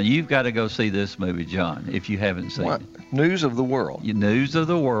World. Now, you've got to go see this movie, John, if you haven't seen it. News of the World? News of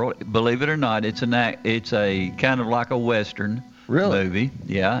the World. Believe it or not, it's a kind of like a Western movie.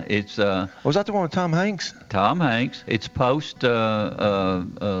 Yeah. It's was that the one with Tom Hanks? Tom Hanks. It's post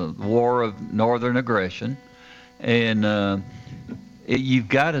War of Northern Aggression. And you've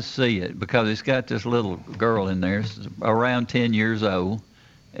got to see it because it's got this little girl in there, around 10 years old,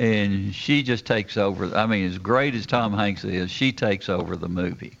 and she just takes over. I mean, as great as Tom Hanks is, she takes over the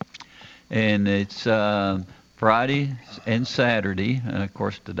movie. And it's Friday and Saturday, of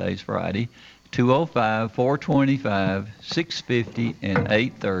course today's Friday, 2:05, 4:25, 6:50, and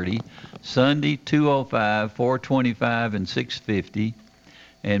 8:30. Sunday, 2:05, 4:25, and 6:50.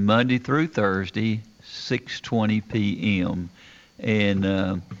 And Monday through Thursday, 6:20 p.m.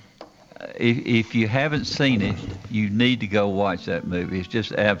 And if you haven't seen it, you need to go watch that movie. It's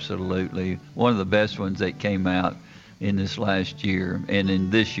just absolutely one of the best ones that came out in this last year and in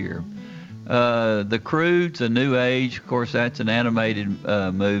this year. The Croods, A New Age, of course, that's an animated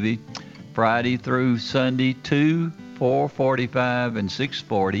movie. Friday through Sunday, 2, 4:45, and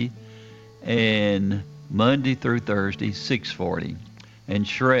 6:40. And Monday through Thursday, 6:40. And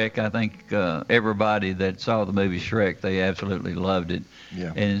Shrek, I think everybody that saw the movie Shrek, they absolutely loved it.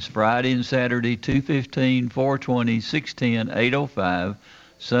 Yeah. And it's Friday and Saturday, 2:15, 4:20, 6:10, 8:05.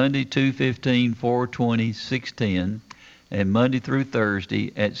 Sunday, 2:15, 4:20, 6:10. And Monday through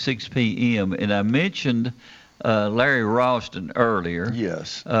Thursday at 6 p.m. And I mentioned Larry Ralston earlier.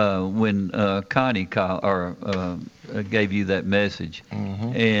 Yes. When Connie gave you that message.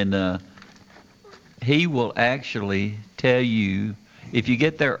 Mm-hmm. And he will actually tell you, if you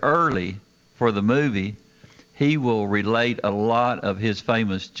get there early for the movie, he will relate a lot of his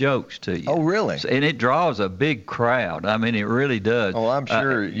famous jokes to you. Oh, really? And it draws a big crowd. I mean, it really does. Oh, I'm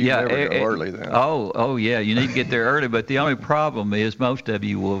sure you never go early then. Oh, yeah, you need to get there early. But the only problem is most of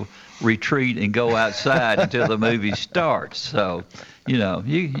you will retreat and go outside until the movie starts. So, you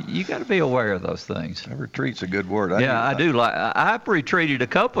got to be aware of those things. Retreat's a good word. I do. I've retreated a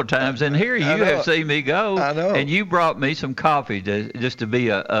couple of times, and here you have seen me go. I know. And you brought me some coffee just to be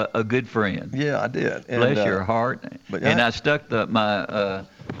a good friend. Yeah, I did. Bless your heart. And I stuck my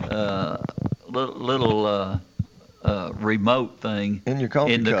little remote thing in your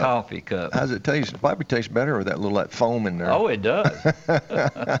coffee in the cup. Coffee cup. How's it taste? It probably tastes better with that foam in there. Oh, it does.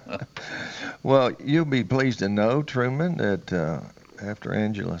 Well, you'll be pleased to know, Truman, that after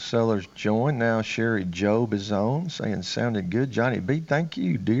Angela Sellers joined, now Sherry Job is on, saying sounded good. Johnny B, thank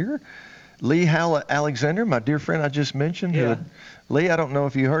you, dear. Lee Alexander, my dear friend I just mentioned. Yeah. Lee, I don't know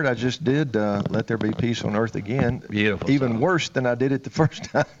if you heard, I just did Let There Be Peace on Earth Again. Beautiful. Even worse than I did it the first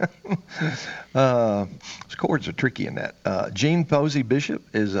time. Those chords are tricky in that. Gene Posey Bishop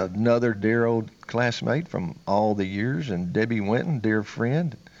is another dear old classmate from all the years, and Debbie Winton, dear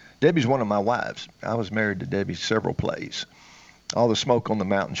friend. Debbie's one of my wives. I was married to Debbie several plays. All the Smoke on the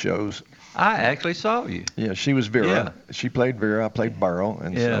Mountain shows. I actually saw you. Yeah, she was Vera. Yeah. She played Vera. I played Burl,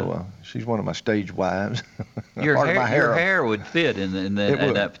 and so she's one of my stage wives. Your hair would fit in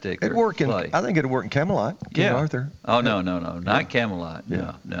that particular play. I think it'd work in Camelot. King Arthur. Oh no, not Camelot.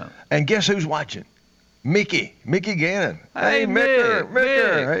 Yeah. No. And guess who's watching? Mickey Gannon. Hey,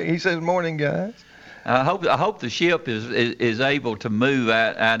 Micker. He says, "Morning, guys." I hope the ship is able to move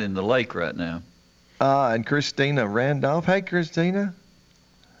out in the lake right now. And Christina Randolph. Hey, Christina.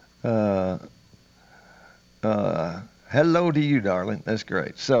 Hello to you, darling. That's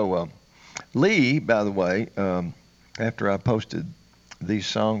great. So, Lee, by the way, after I posted these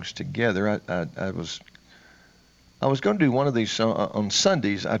songs together, I was going to do one of these songs on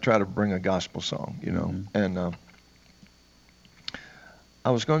Sundays. I try to bring a gospel song, and I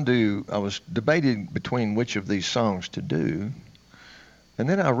was debating between which of these songs to do, and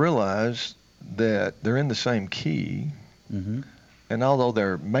then I realized that they're in the same key, and although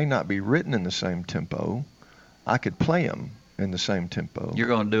they may not be written in the same tempo, I could play them in the same tempo. You're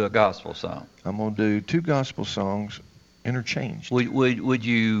going to do a gospel song. I'm going to do 2 gospel songs interchanged. Would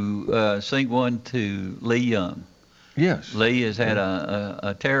you sing one to Lee Young? Yes. Lee has had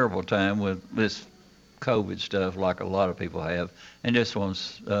a terrible time with this COVID stuff, like a lot of people have, and just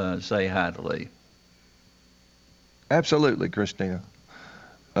wants to say hi to Lee. Absolutely, Christina.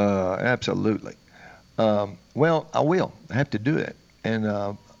 Absolutely. Well, I will. I have to do it.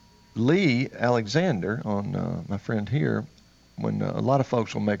 And Lee Alexander, on my friend here, when a lot of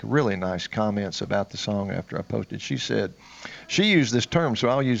folks will make really nice comments about the song after I posted, she said, she used this term, so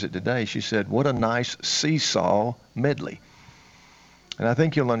I'll use it today. She said, what a nice seesaw medley. And I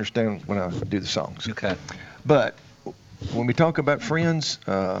think you'll understand when I do the songs. Okay. But when we talk about friends,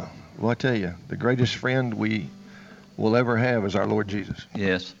 well, I tell you, the greatest friend we will ever have is our Lord Jesus.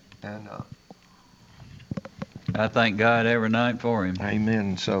 Yes. And I thank God every night for him.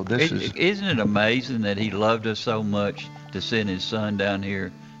 Amen. So isn't it amazing that he loved us so much to send his son down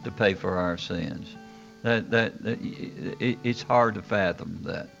here to pay for our sins? It's hard to fathom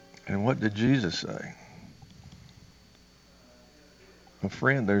that. And what did Jesus say? A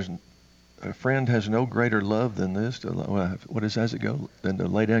friend has no greater love than this. What does it go? Than to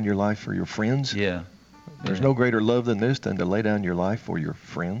lay down your life for your friends. Yeah. There's no greater love than this than to lay down your life for your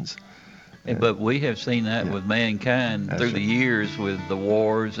friends. But we have seen that with mankind through the years with the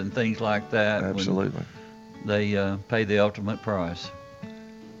wars and things like that. Absolutely. They pay the ultimate price.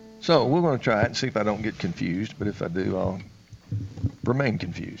 So we're going to try it and see if I don't get confused. But if I do, I'll remain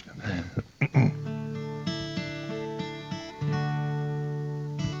confused. Yeah.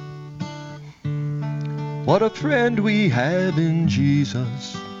 What a friend we have in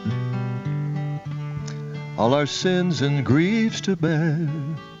Jesus, all our sins and griefs to bear.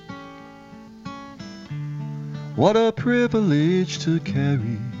 What a privilege to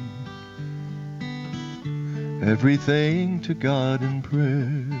carry everything to God in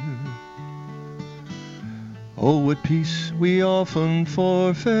prayer. Oh, what peace we often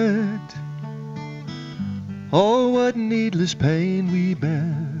forfeit. Oh, what needless pain we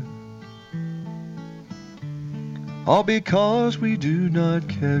bear. All because we do not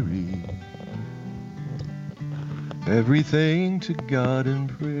carry everything to God in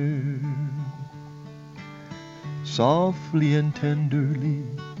prayer. Softly and tenderly,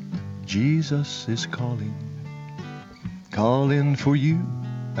 Jesus is calling, calling for you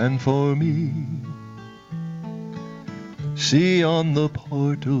and for me. See on the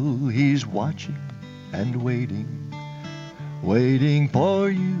portal, he's watching and waiting, waiting for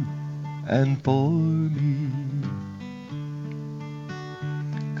you and for me.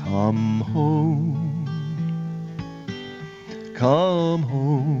 Come home, come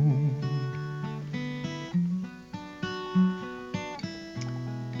home.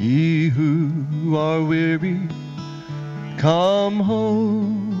 Ye who are weary, come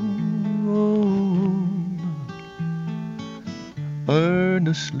home.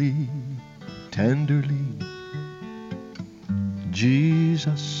 Earnestly, tenderly,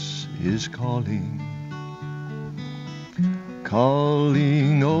 Jesus is calling.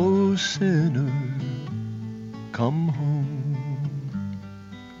 Calling, O sinner, come home.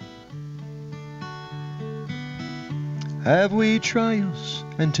 Have we trials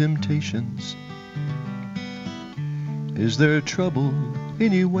and temptations? Is there trouble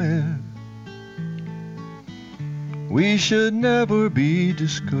anywhere? We should never be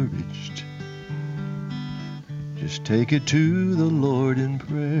discouraged. Just take it to the Lord in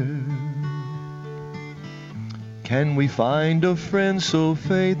prayer. Can we find a friend so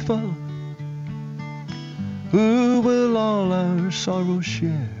faithful who will all our sorrows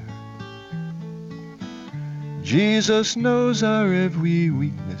share? Jesus knows our every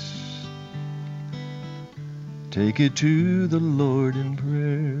weakness. Take it to the Lord in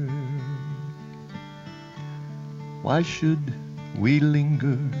prayer. Why should we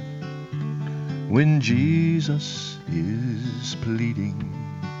linger when Jesus is pleading?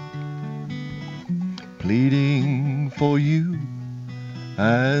 Pleading for you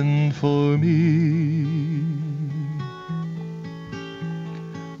and for me.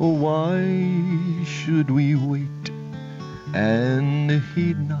 Oh, why should we wait and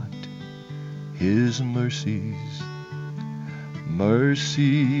heed not his mercies?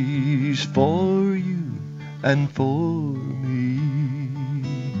 Mercies for you and for me.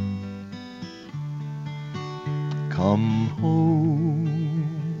 Come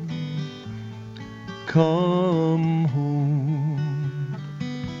home, come home.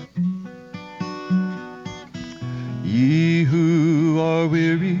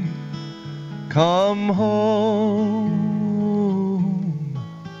 weary, come home.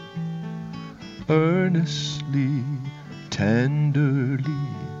 Earnestly, tenderly,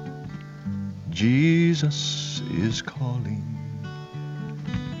 Jesus is calling.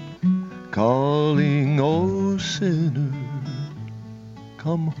 Calling, oh sinner,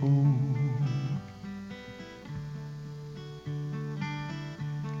 come home.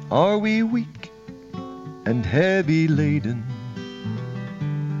 Are we weak and heavy laden?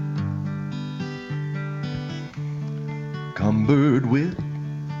 Cumbered with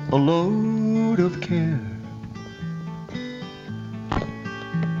a load of care?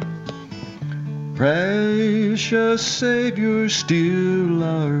 Precious Savior, still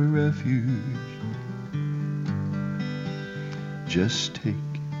our refuge. Just take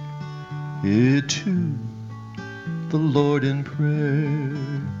it to the Lord in prayer.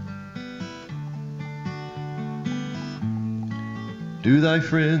 Do thy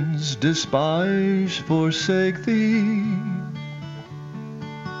friends despise, forsake thee?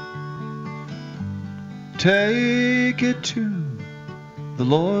 Take it to the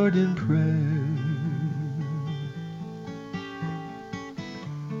Lord in prayer.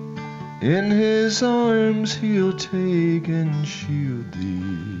 In his arms he'll take and shield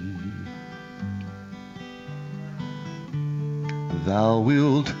thee. Thou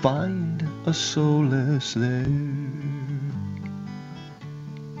wilt find a solace there.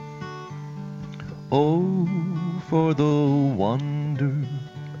 Oh, for the wonderful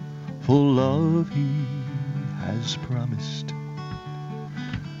love he has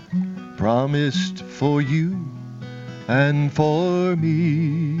promised for you and for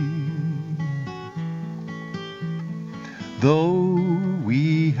me. Though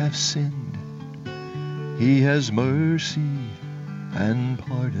we have sinned, he has mercy and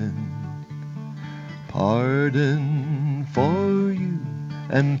pardon for you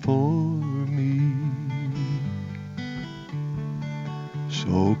and for me.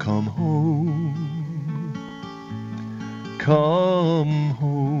 So come home, come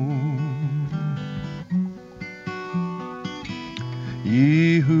home,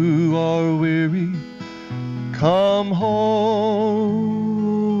 ye who are weary, come home.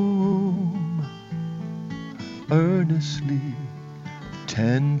 Earnestly,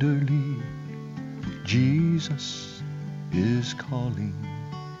 tenderly, Jesus is calling,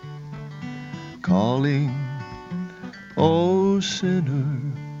 calling, oh sinner,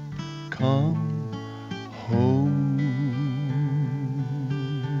 come home.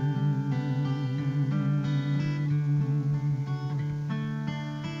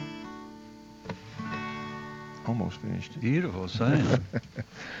 Almost finished it. Beautiful sound.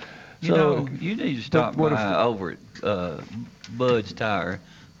 You know, you need to stop by over at Bud's Tire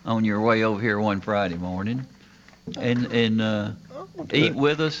on your way over here one Friday morning and eat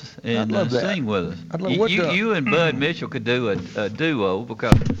with us and sing with us. You and Bud Mitchell could do a duo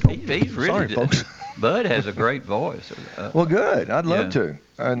because he's really... Sorry, folks. Bud has a great voice. Well, good. I'd love to.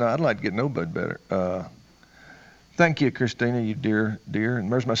 And I'd like to get to know Bud better. Thank you, Christina, you dear.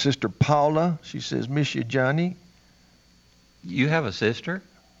 And there's my sister Paula. She says, miss you, Johnny. You have a sister?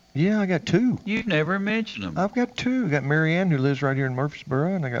 Yeah, I got two. You've never mentioned them. I've got two. I got Mary Ann, who lives right here in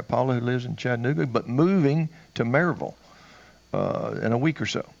Murfreesboro, and I got Paula, who lives in Chattanooga, but moving to Maryville in a week or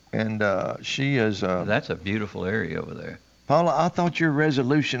so. And she is... That's a beautiful area over there. Paula, I thought your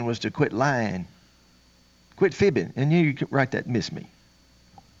resolution was to quit lying. Quit fibbing. And you could write that, miss me.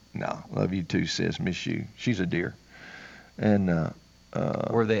 No, love you too, sis. Miss you. She's a dear. And...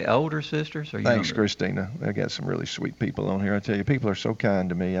 were they older sisters or younger? Thanks, Christina. I got some really sweet people on here. I tell you, people are so kind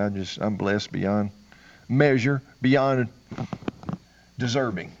to me. I'm blessed beyond measure, beyond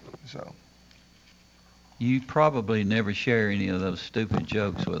deserving. So. You probably never share any of those stupid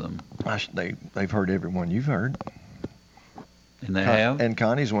jokes with them. They've heard every one you've heard. And they have? And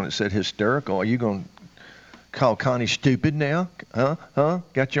Connie's one that said hysterical. Are you going to call Connie stupid now? Huh?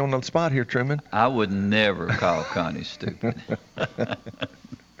 Got you on the spot here, Truman. I would never call Connie stupid.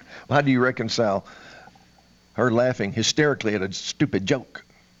 How do you reconcile her laughing hysterically at a stupid joke?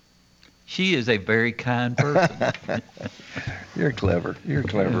 She is a very kind person. You're clever. You're a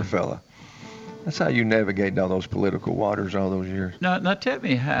clever fella. That's how you navigate all those political waters all those years. Now tell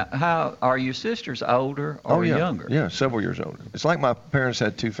me, how are your sisters older or younger? Yeah, several years older. It's like my parents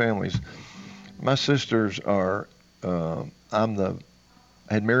had two families. My sisters are, I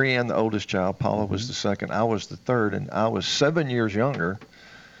had Mary Ann, the oldest child. Paula was the second. I was the third, and I was 7 years younger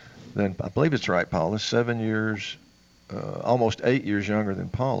than, I believe it's right, Paula, 7 years, almost 8 years younger than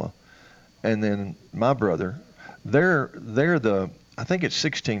Paula. And then my brother, they're I think it's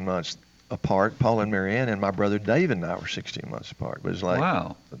 16 months apart, Paula and Marianne, and my brother Dave and I were 16 months apart. But it's like,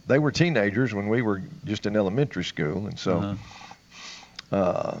 wow. They were teenagers when we were just in elementary school, and so,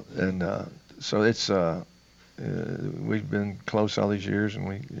 so it's, we've been close all these years, and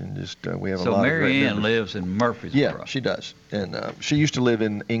we have a lot of great memories. So Marianne lives in Murfreesboro. Yeah, she does, and she used to live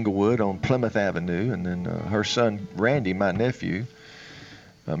in Inglewood on Plymouth Avenue, and then her son Randy, my nephew,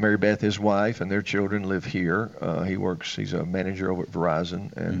 Mary Beth, his wife, and their children live here. He's a manager over at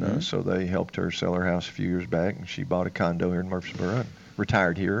Verizon, and so they helped her sell her house a few years back, and she bought a condo here in Murfreesboro and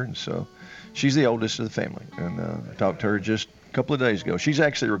retired here, and so she's the oldest of the family. And I talked to her just a couple of days ago. She's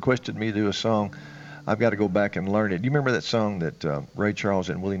actually requested me to do a song. I've got to go back and learn it. Do you remember that song that Ray Charles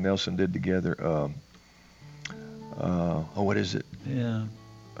and Willie Nelson did together? What is it? Yeah.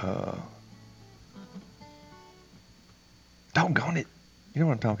 Doggone it. You know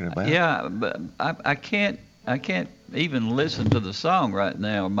what I'm talking about? Yeah, but I can't even listen to the song right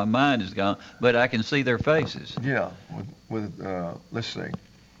now. My mind is gone, but I can see their faces. Yeah, with let's see.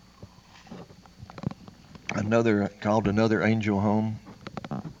 Another Angel Home.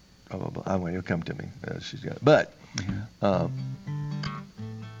 Oh, well, it'll come to me. She's got it. But I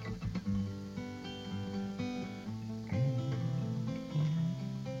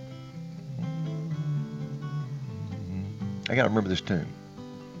got to remember this tune.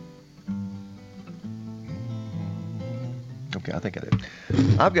 Okay, I think I did.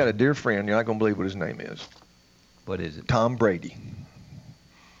 I've got a dear friend. You're not going to believe what his name is. What is it? Tom Brady.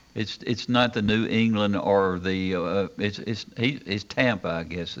 It's not the New England or the it's Tampa, I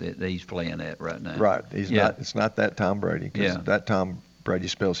guess, that he's playing at right now. Right. It's not that Tom Brady, because that Tom Brady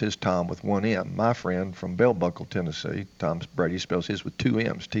spells his Tom with one M. My friend from Bell Buckle, Tennessee, Tom Brady spells his with two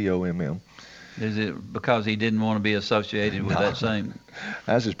M's, T-O-M-M. Is it because he didn't want to be associated with that same?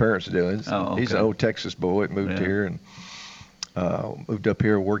 As his parents do. Oh, okay. He's an old Texas boy, moved here and moved up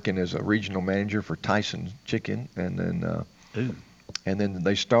here working as a regional manager for Tyson Chicken, and then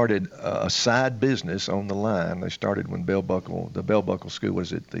they started a side business on the line. They started when the Bell Buckle School,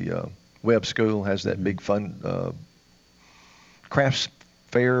 the Webb School has that big fun craft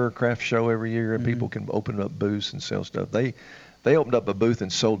show every year, and people can open up booths and sell stuff. They opened up a booth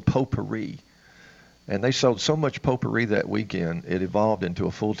and sold potpourri. And they sold so much potpourri that weekend, it evolved into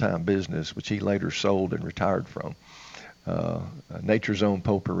a full-time business, which he later sold and retired from. Nature's Own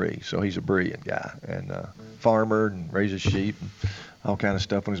Potpourri. So he's a brilliant guy, and farmer, and raises sheep and all kind of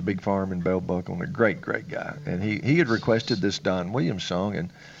stuff on his big farm in Bell Buckle, and a great guy. And he had requested this Don Williams song, and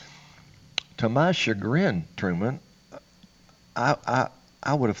to my chagrin, Truman,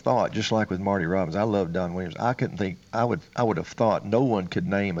 I would have thought, just like with Marty Robbins, I love Don Williams. I would have thought no one could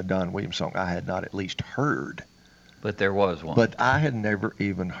name a Don Williams song I had not at least heard. But there was one. But I had never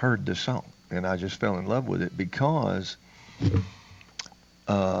even heard the song, and I just fell in love with it because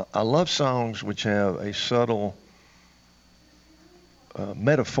I love songs which have a subtle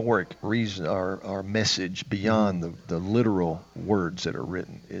metaphoric reason or message beyond the literal words that are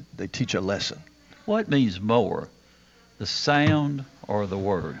written. They teach a lesson. What means more, the sound or the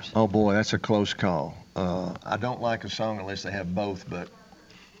words? Oh boy, that's a close call. I don't like a song unless they have both, but.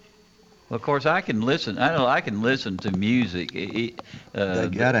 Well, of course, I can listen. I can listen to music. They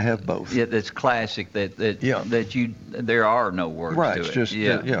gotta have both. Yeah, that's classic. There are no words right, to it's it. Just,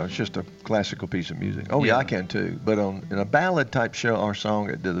 it's just a classical piece of music. Oh yeah, I can too. But in a ballad type show or song,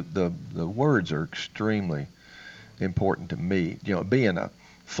 the words are extremely important to me. Being a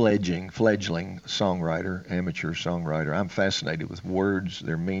fledgling songwriter, amateur songwriter, I'm fascinated with words,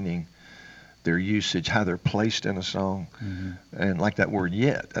 their meaning, their usage, how they're placed in a song. And like that word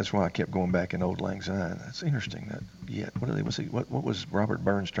yet, that's why I kept going back in Old Lang Syne. That's interesting, that yet. What was Robert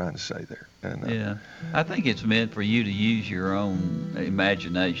Burns trying to say there? And, I think it's meant for you to use your own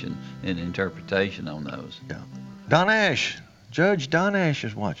imagination and interpretation on those. Yeah. Don Ash, Judge Don Ash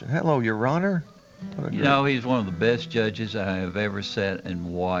is watching. Hello, Your Honor. He's one of the best judges I have ever sat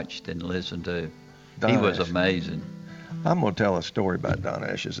and watched and listened to. He was amazing. I'm going to tell a story about Don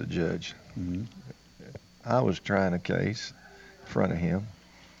Ash as a judge. I was trying a case in front of him.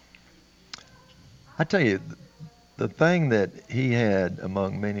 I tell you, the thing that he had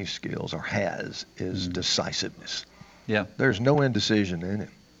among many skills, or has, is decisiveness. Yeah. There's no indecision in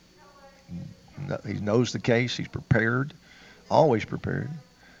him. He knows the case. He's prepared, always prepared.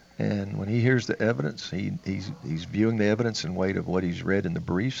 And when he hears the evidence, he's viewing the evidence in light of what he's read in the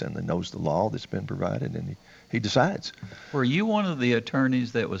briefs and knows the law that's been provided, and he decides. Were you one of the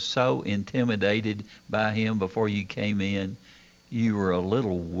attorneys that was so intimidated by him before you came in? You were a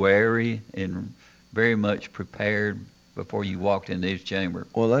little wary and very much prepared before you walked into his chamber?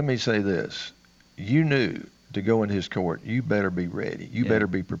 Well, let me say this. You knew to go into his court, you better be ready. You better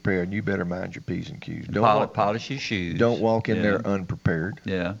be prepared. And you better mind your P's and Q's. Don't polish your shoes. Don't walk in there unprepared.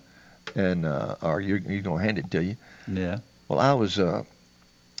 Yeah. And or you're going to hand it to you. Yeah. Well, I was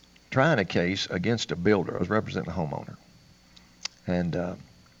trying a case against a builder. I was representing a homeowner. And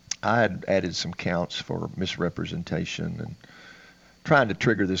I had added some counts for misrepresentation and trying to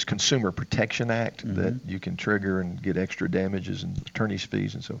trigger this Consumer Protection Act that you can trigger and get extra damages and attorney's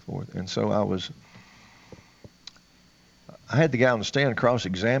fees and so forth. And so I had the guy on the stand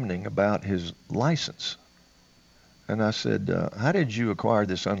cross-examining about his license. And I said, how did you acquire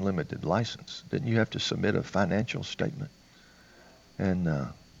this unlimited license? Didn't you have to submit a financial statement? And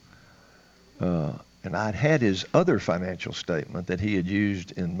I'd had his other financial statement that he had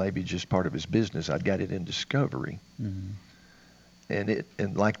used in maybe just part of his business. I'd got it in discovery.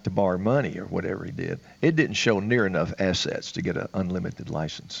 And like to borrow money or whatever he did, it didn't show near enough assets to get an unlimited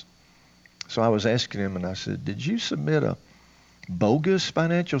license. So I was asking him, and I said, did you submit a bogus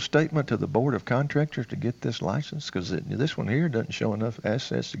financial statement to the Board of Contractors to get this license? Because this one here doesn't show enough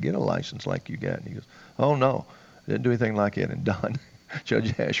assets to get a license like you got. And he goes, oh, no, didn't do anything like that. And Don,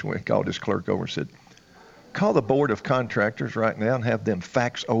 Judge Ashwin, called his clerk over and said, call the Board of Contractors right now and have them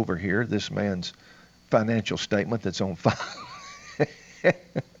fax over here this man's financial statement that's on file.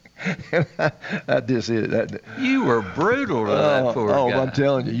 You were brutal to that poor guy. I'm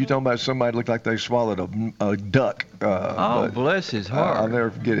telling you, talking about somebody looked like they swallowed a duck. Bless his heart. I'll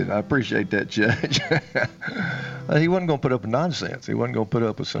never forget it. I appreciate that, Judge. He wasn't going to put up with nonsense. He wasn't going to put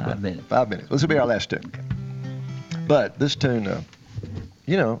up with somebody. 5 minutes. This will be our last tune. But this tune,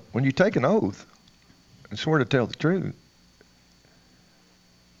 when you take an oath and swear to tell the truth,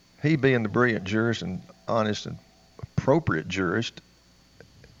 he being the brilliant jurist and honest and appropriate jurist,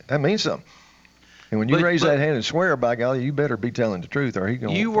 that means something. And when you raise that hand and swear, by golly, you better be telling the truth, or he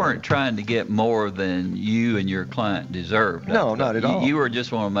going. You weren't trying to get more than you and your client deserved. No, not at all. You were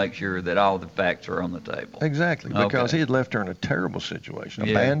just want to make sure that all the facts are on the table. Exactly, because he had left her in a terrible situation.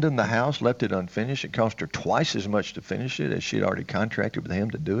 Abandoned the house, left it unfinished. It cost her twice as much to finish it as she'd already contracted with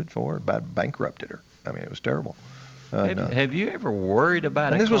him to do it for her. Bankrupted her. I mean, it was terrible. Have you ever worried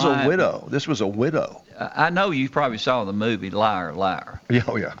about this was a widow. This was a widow. I know you probably saw the movie Liar, Liar. Yeah,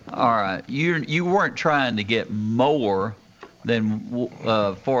 oh yeah. All right. You weren't trying to get more than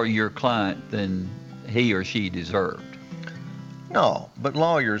for your client than he or she deserved. No, but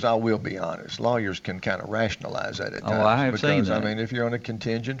lawyers, I will be honest, lawyers can kind of rationalize that at times. Oh, I have seen that. I mean, if you're on a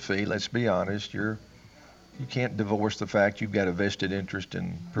contingent fee, let's be honest, you can't divorce the fact you've got a vested interest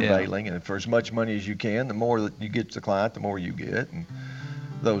in prevailing, and for as much money as you can, the more that you get to the client, the more you get, and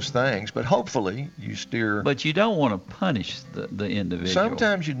those things. But hopefully you steer. But you don't want to punish the individual.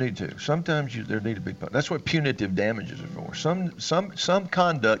 Sometimes you need to. Sometimes there need to be punished. That's what punitive damages are for. Some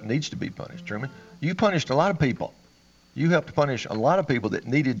conduct needs to be punished, Truman. You punished a lot of people. You helped punish a lot of people that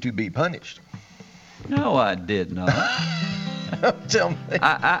needed to be punished. No, I did not. Tell me.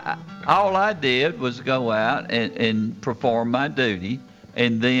 All I did was go out and perform my duty,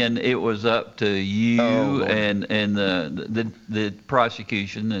 and then it was up to you and the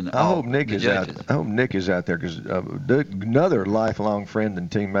prosecution and I hope Nick the is judges. out. I hope Nick is out there, because another lifelong friend and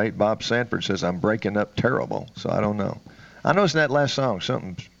teammate, Bob Sanford, says I'm breaking up terrible. So I don't know. I know it's in that last song.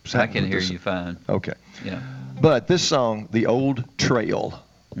 Something I can hear you fine. Okay. Yeah. But this song, The Old Trail.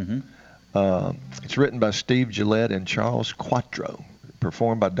 It's written by Steve Gillette and Charles Quattro,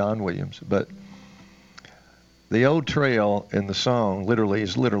 performed by Don Williams. But the old trail in the song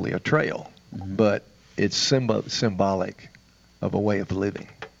is literally a trail, but it's symbolic of a way of living.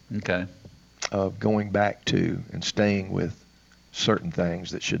 Okay. Of going back to and staying with certain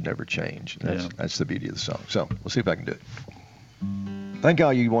things that should never change. That's the beauty of the song. So we'll see if I can do it. Thank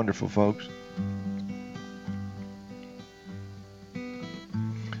all you wonderful folks.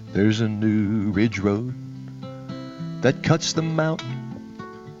 There's a new ridge road that cuts the mountain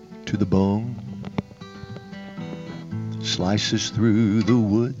to the bone, slices through the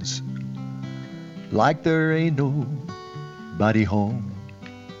woods like there ain't nobody home.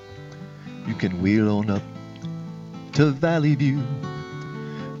 You can wheel on up to Valley View,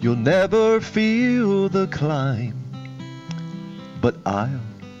 you'll never feel the climb, but I'll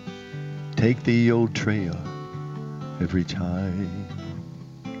take the old trail every time.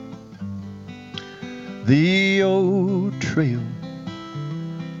 The old trail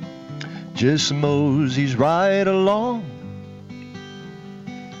just moseys right along,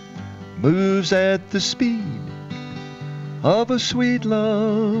 moves at the speed of a sweet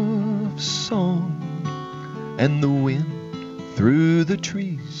love song, and the wind through the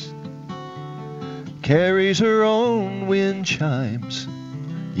trees carries her own wind chimes.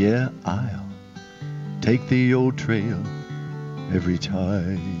 Yeah, I'll take the old trail every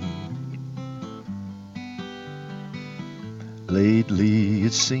time. Lately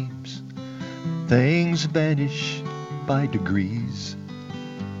it seems things vanish by degrees.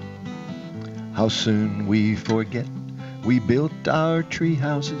 How soon we forget we built our tree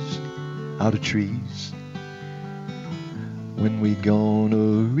houses out of trees. When we gonna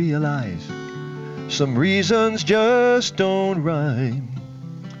realize some reasons just don't rhyme?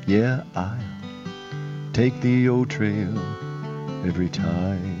 Yeah, I'll take the old trail every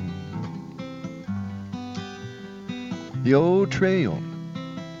time. The old trail,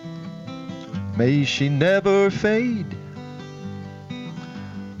 may she never fade.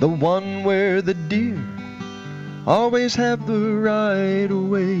 The one where the deer always have the right of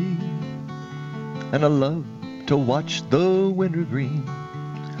way. And I love to watch the wintergreen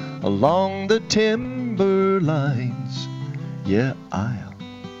along the timber lines. Yeah, I'll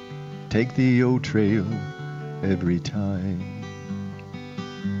take the old trail every time.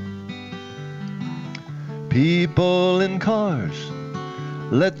 People in cars,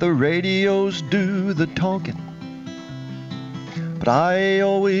 let the radios do the talking. But I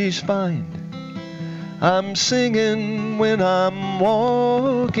always find I'm singing when I'm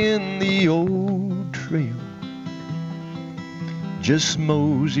walking the old trail. Just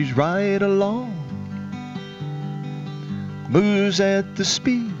moseys right along, moves at the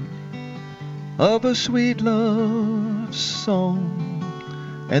speed of a sweet love song.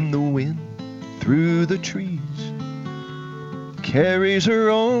 And the wind through the trees carries her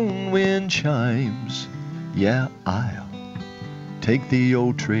own wind chimes. Yeah, I'll take the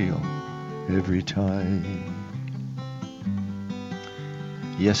old trail every time.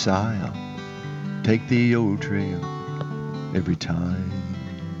 Yes, I'll take the old trail every time.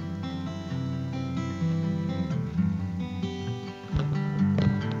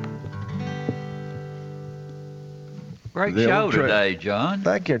 Great show today, John.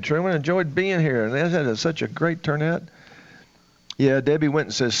 Thank you, Truman. Enjoyed being here, and that's had such a great turnout. Yeah, Debbie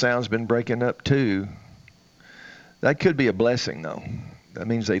Winton says sound's been breaking up too. That could be a blessing, though. That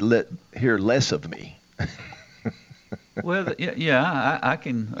means they hear less of me. Well, yeah, I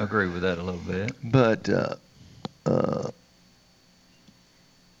can agree with that a little bit. But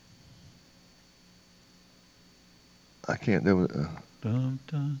I can't do it.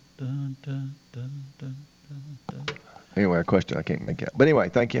 Anyway, a question I can't make out. But anyway,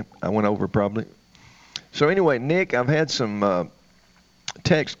 thank you. I went over probably. So anyway, Nick, I've had some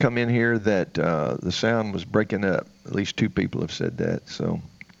text come in here that the sound was breaking up. At least 2 people have said that. So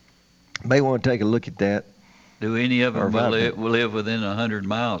you may want to take a look at that. Do any of them live within 100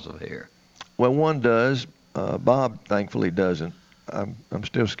 miles of here? Well, one does. Bob, thankfully, doesn't. I'm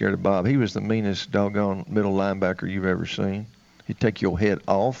still scared of Bob. He was the meanest doggone middle linebacker you've ever seen. He'd take your head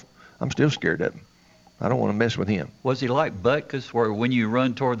off. I'm still scared of him. I don't want to mess with him. Was he like Butkus, where when you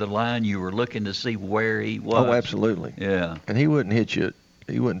run toward the line, you were looking to see where he was? Oh, absolutely. Yeah. And he wouldn't hit you.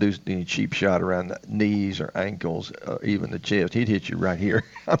 He wouldn't do any cheap shot around the knees or ankles, even the chest. He'd hit you right here.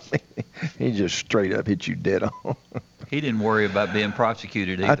 I mean, he'd just straight up hit you dead on. He didn't worry about being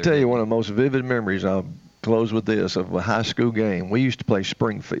prosecuted either. I tell you, one of the most vivid memories, I'll close with this, of a high school game. We used to play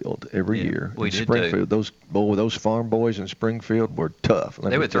Springfield every year. We did Springfield, too. Those farm boys in Springfield were tough.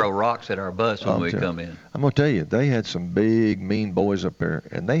 They would throw rocks at our bus when we'd come in. I'm going to tell you, they had some big, mean boys up there,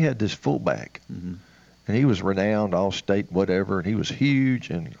 and they had this fullback. Mm-hmm. And he was renowned, all-state, whatever, and he was huge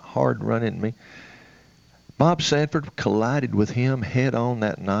and hard running me. Bob Sanford collided with him head-on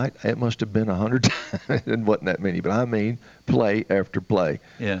that night. It must have been 100 times. It wasn't that many, but I mean play after play.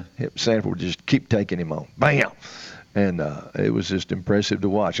 Yeah. Sanford would just keep taking him on. Bam! And it was just impressive to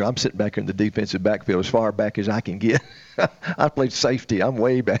watch. I'm sitting back in the defensive backfield as far back as I can get. I played safety. I'm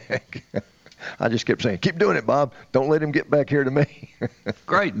way back. I just kept saying, keep doing it, Bob. Don't let him get back here to me.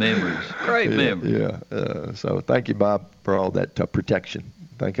 Great memories. Great memories. Yeah. So thank you, Bob, for all that protection.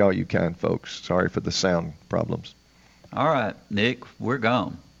 Thank all you kind folks. Sorry for the sound problems. All right, Nick, we're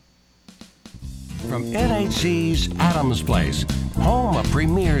gone. From NHC's Adams Place, home of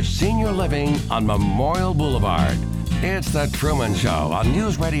premier senior living on Memorial Boulevard, it's The Truman Show on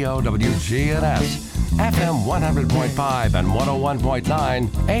News Radio WGNS. FM 100.5 and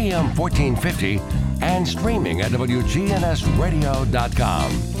 101.9, AM 1450, and streaming at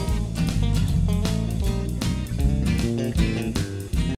WGNSradio.com.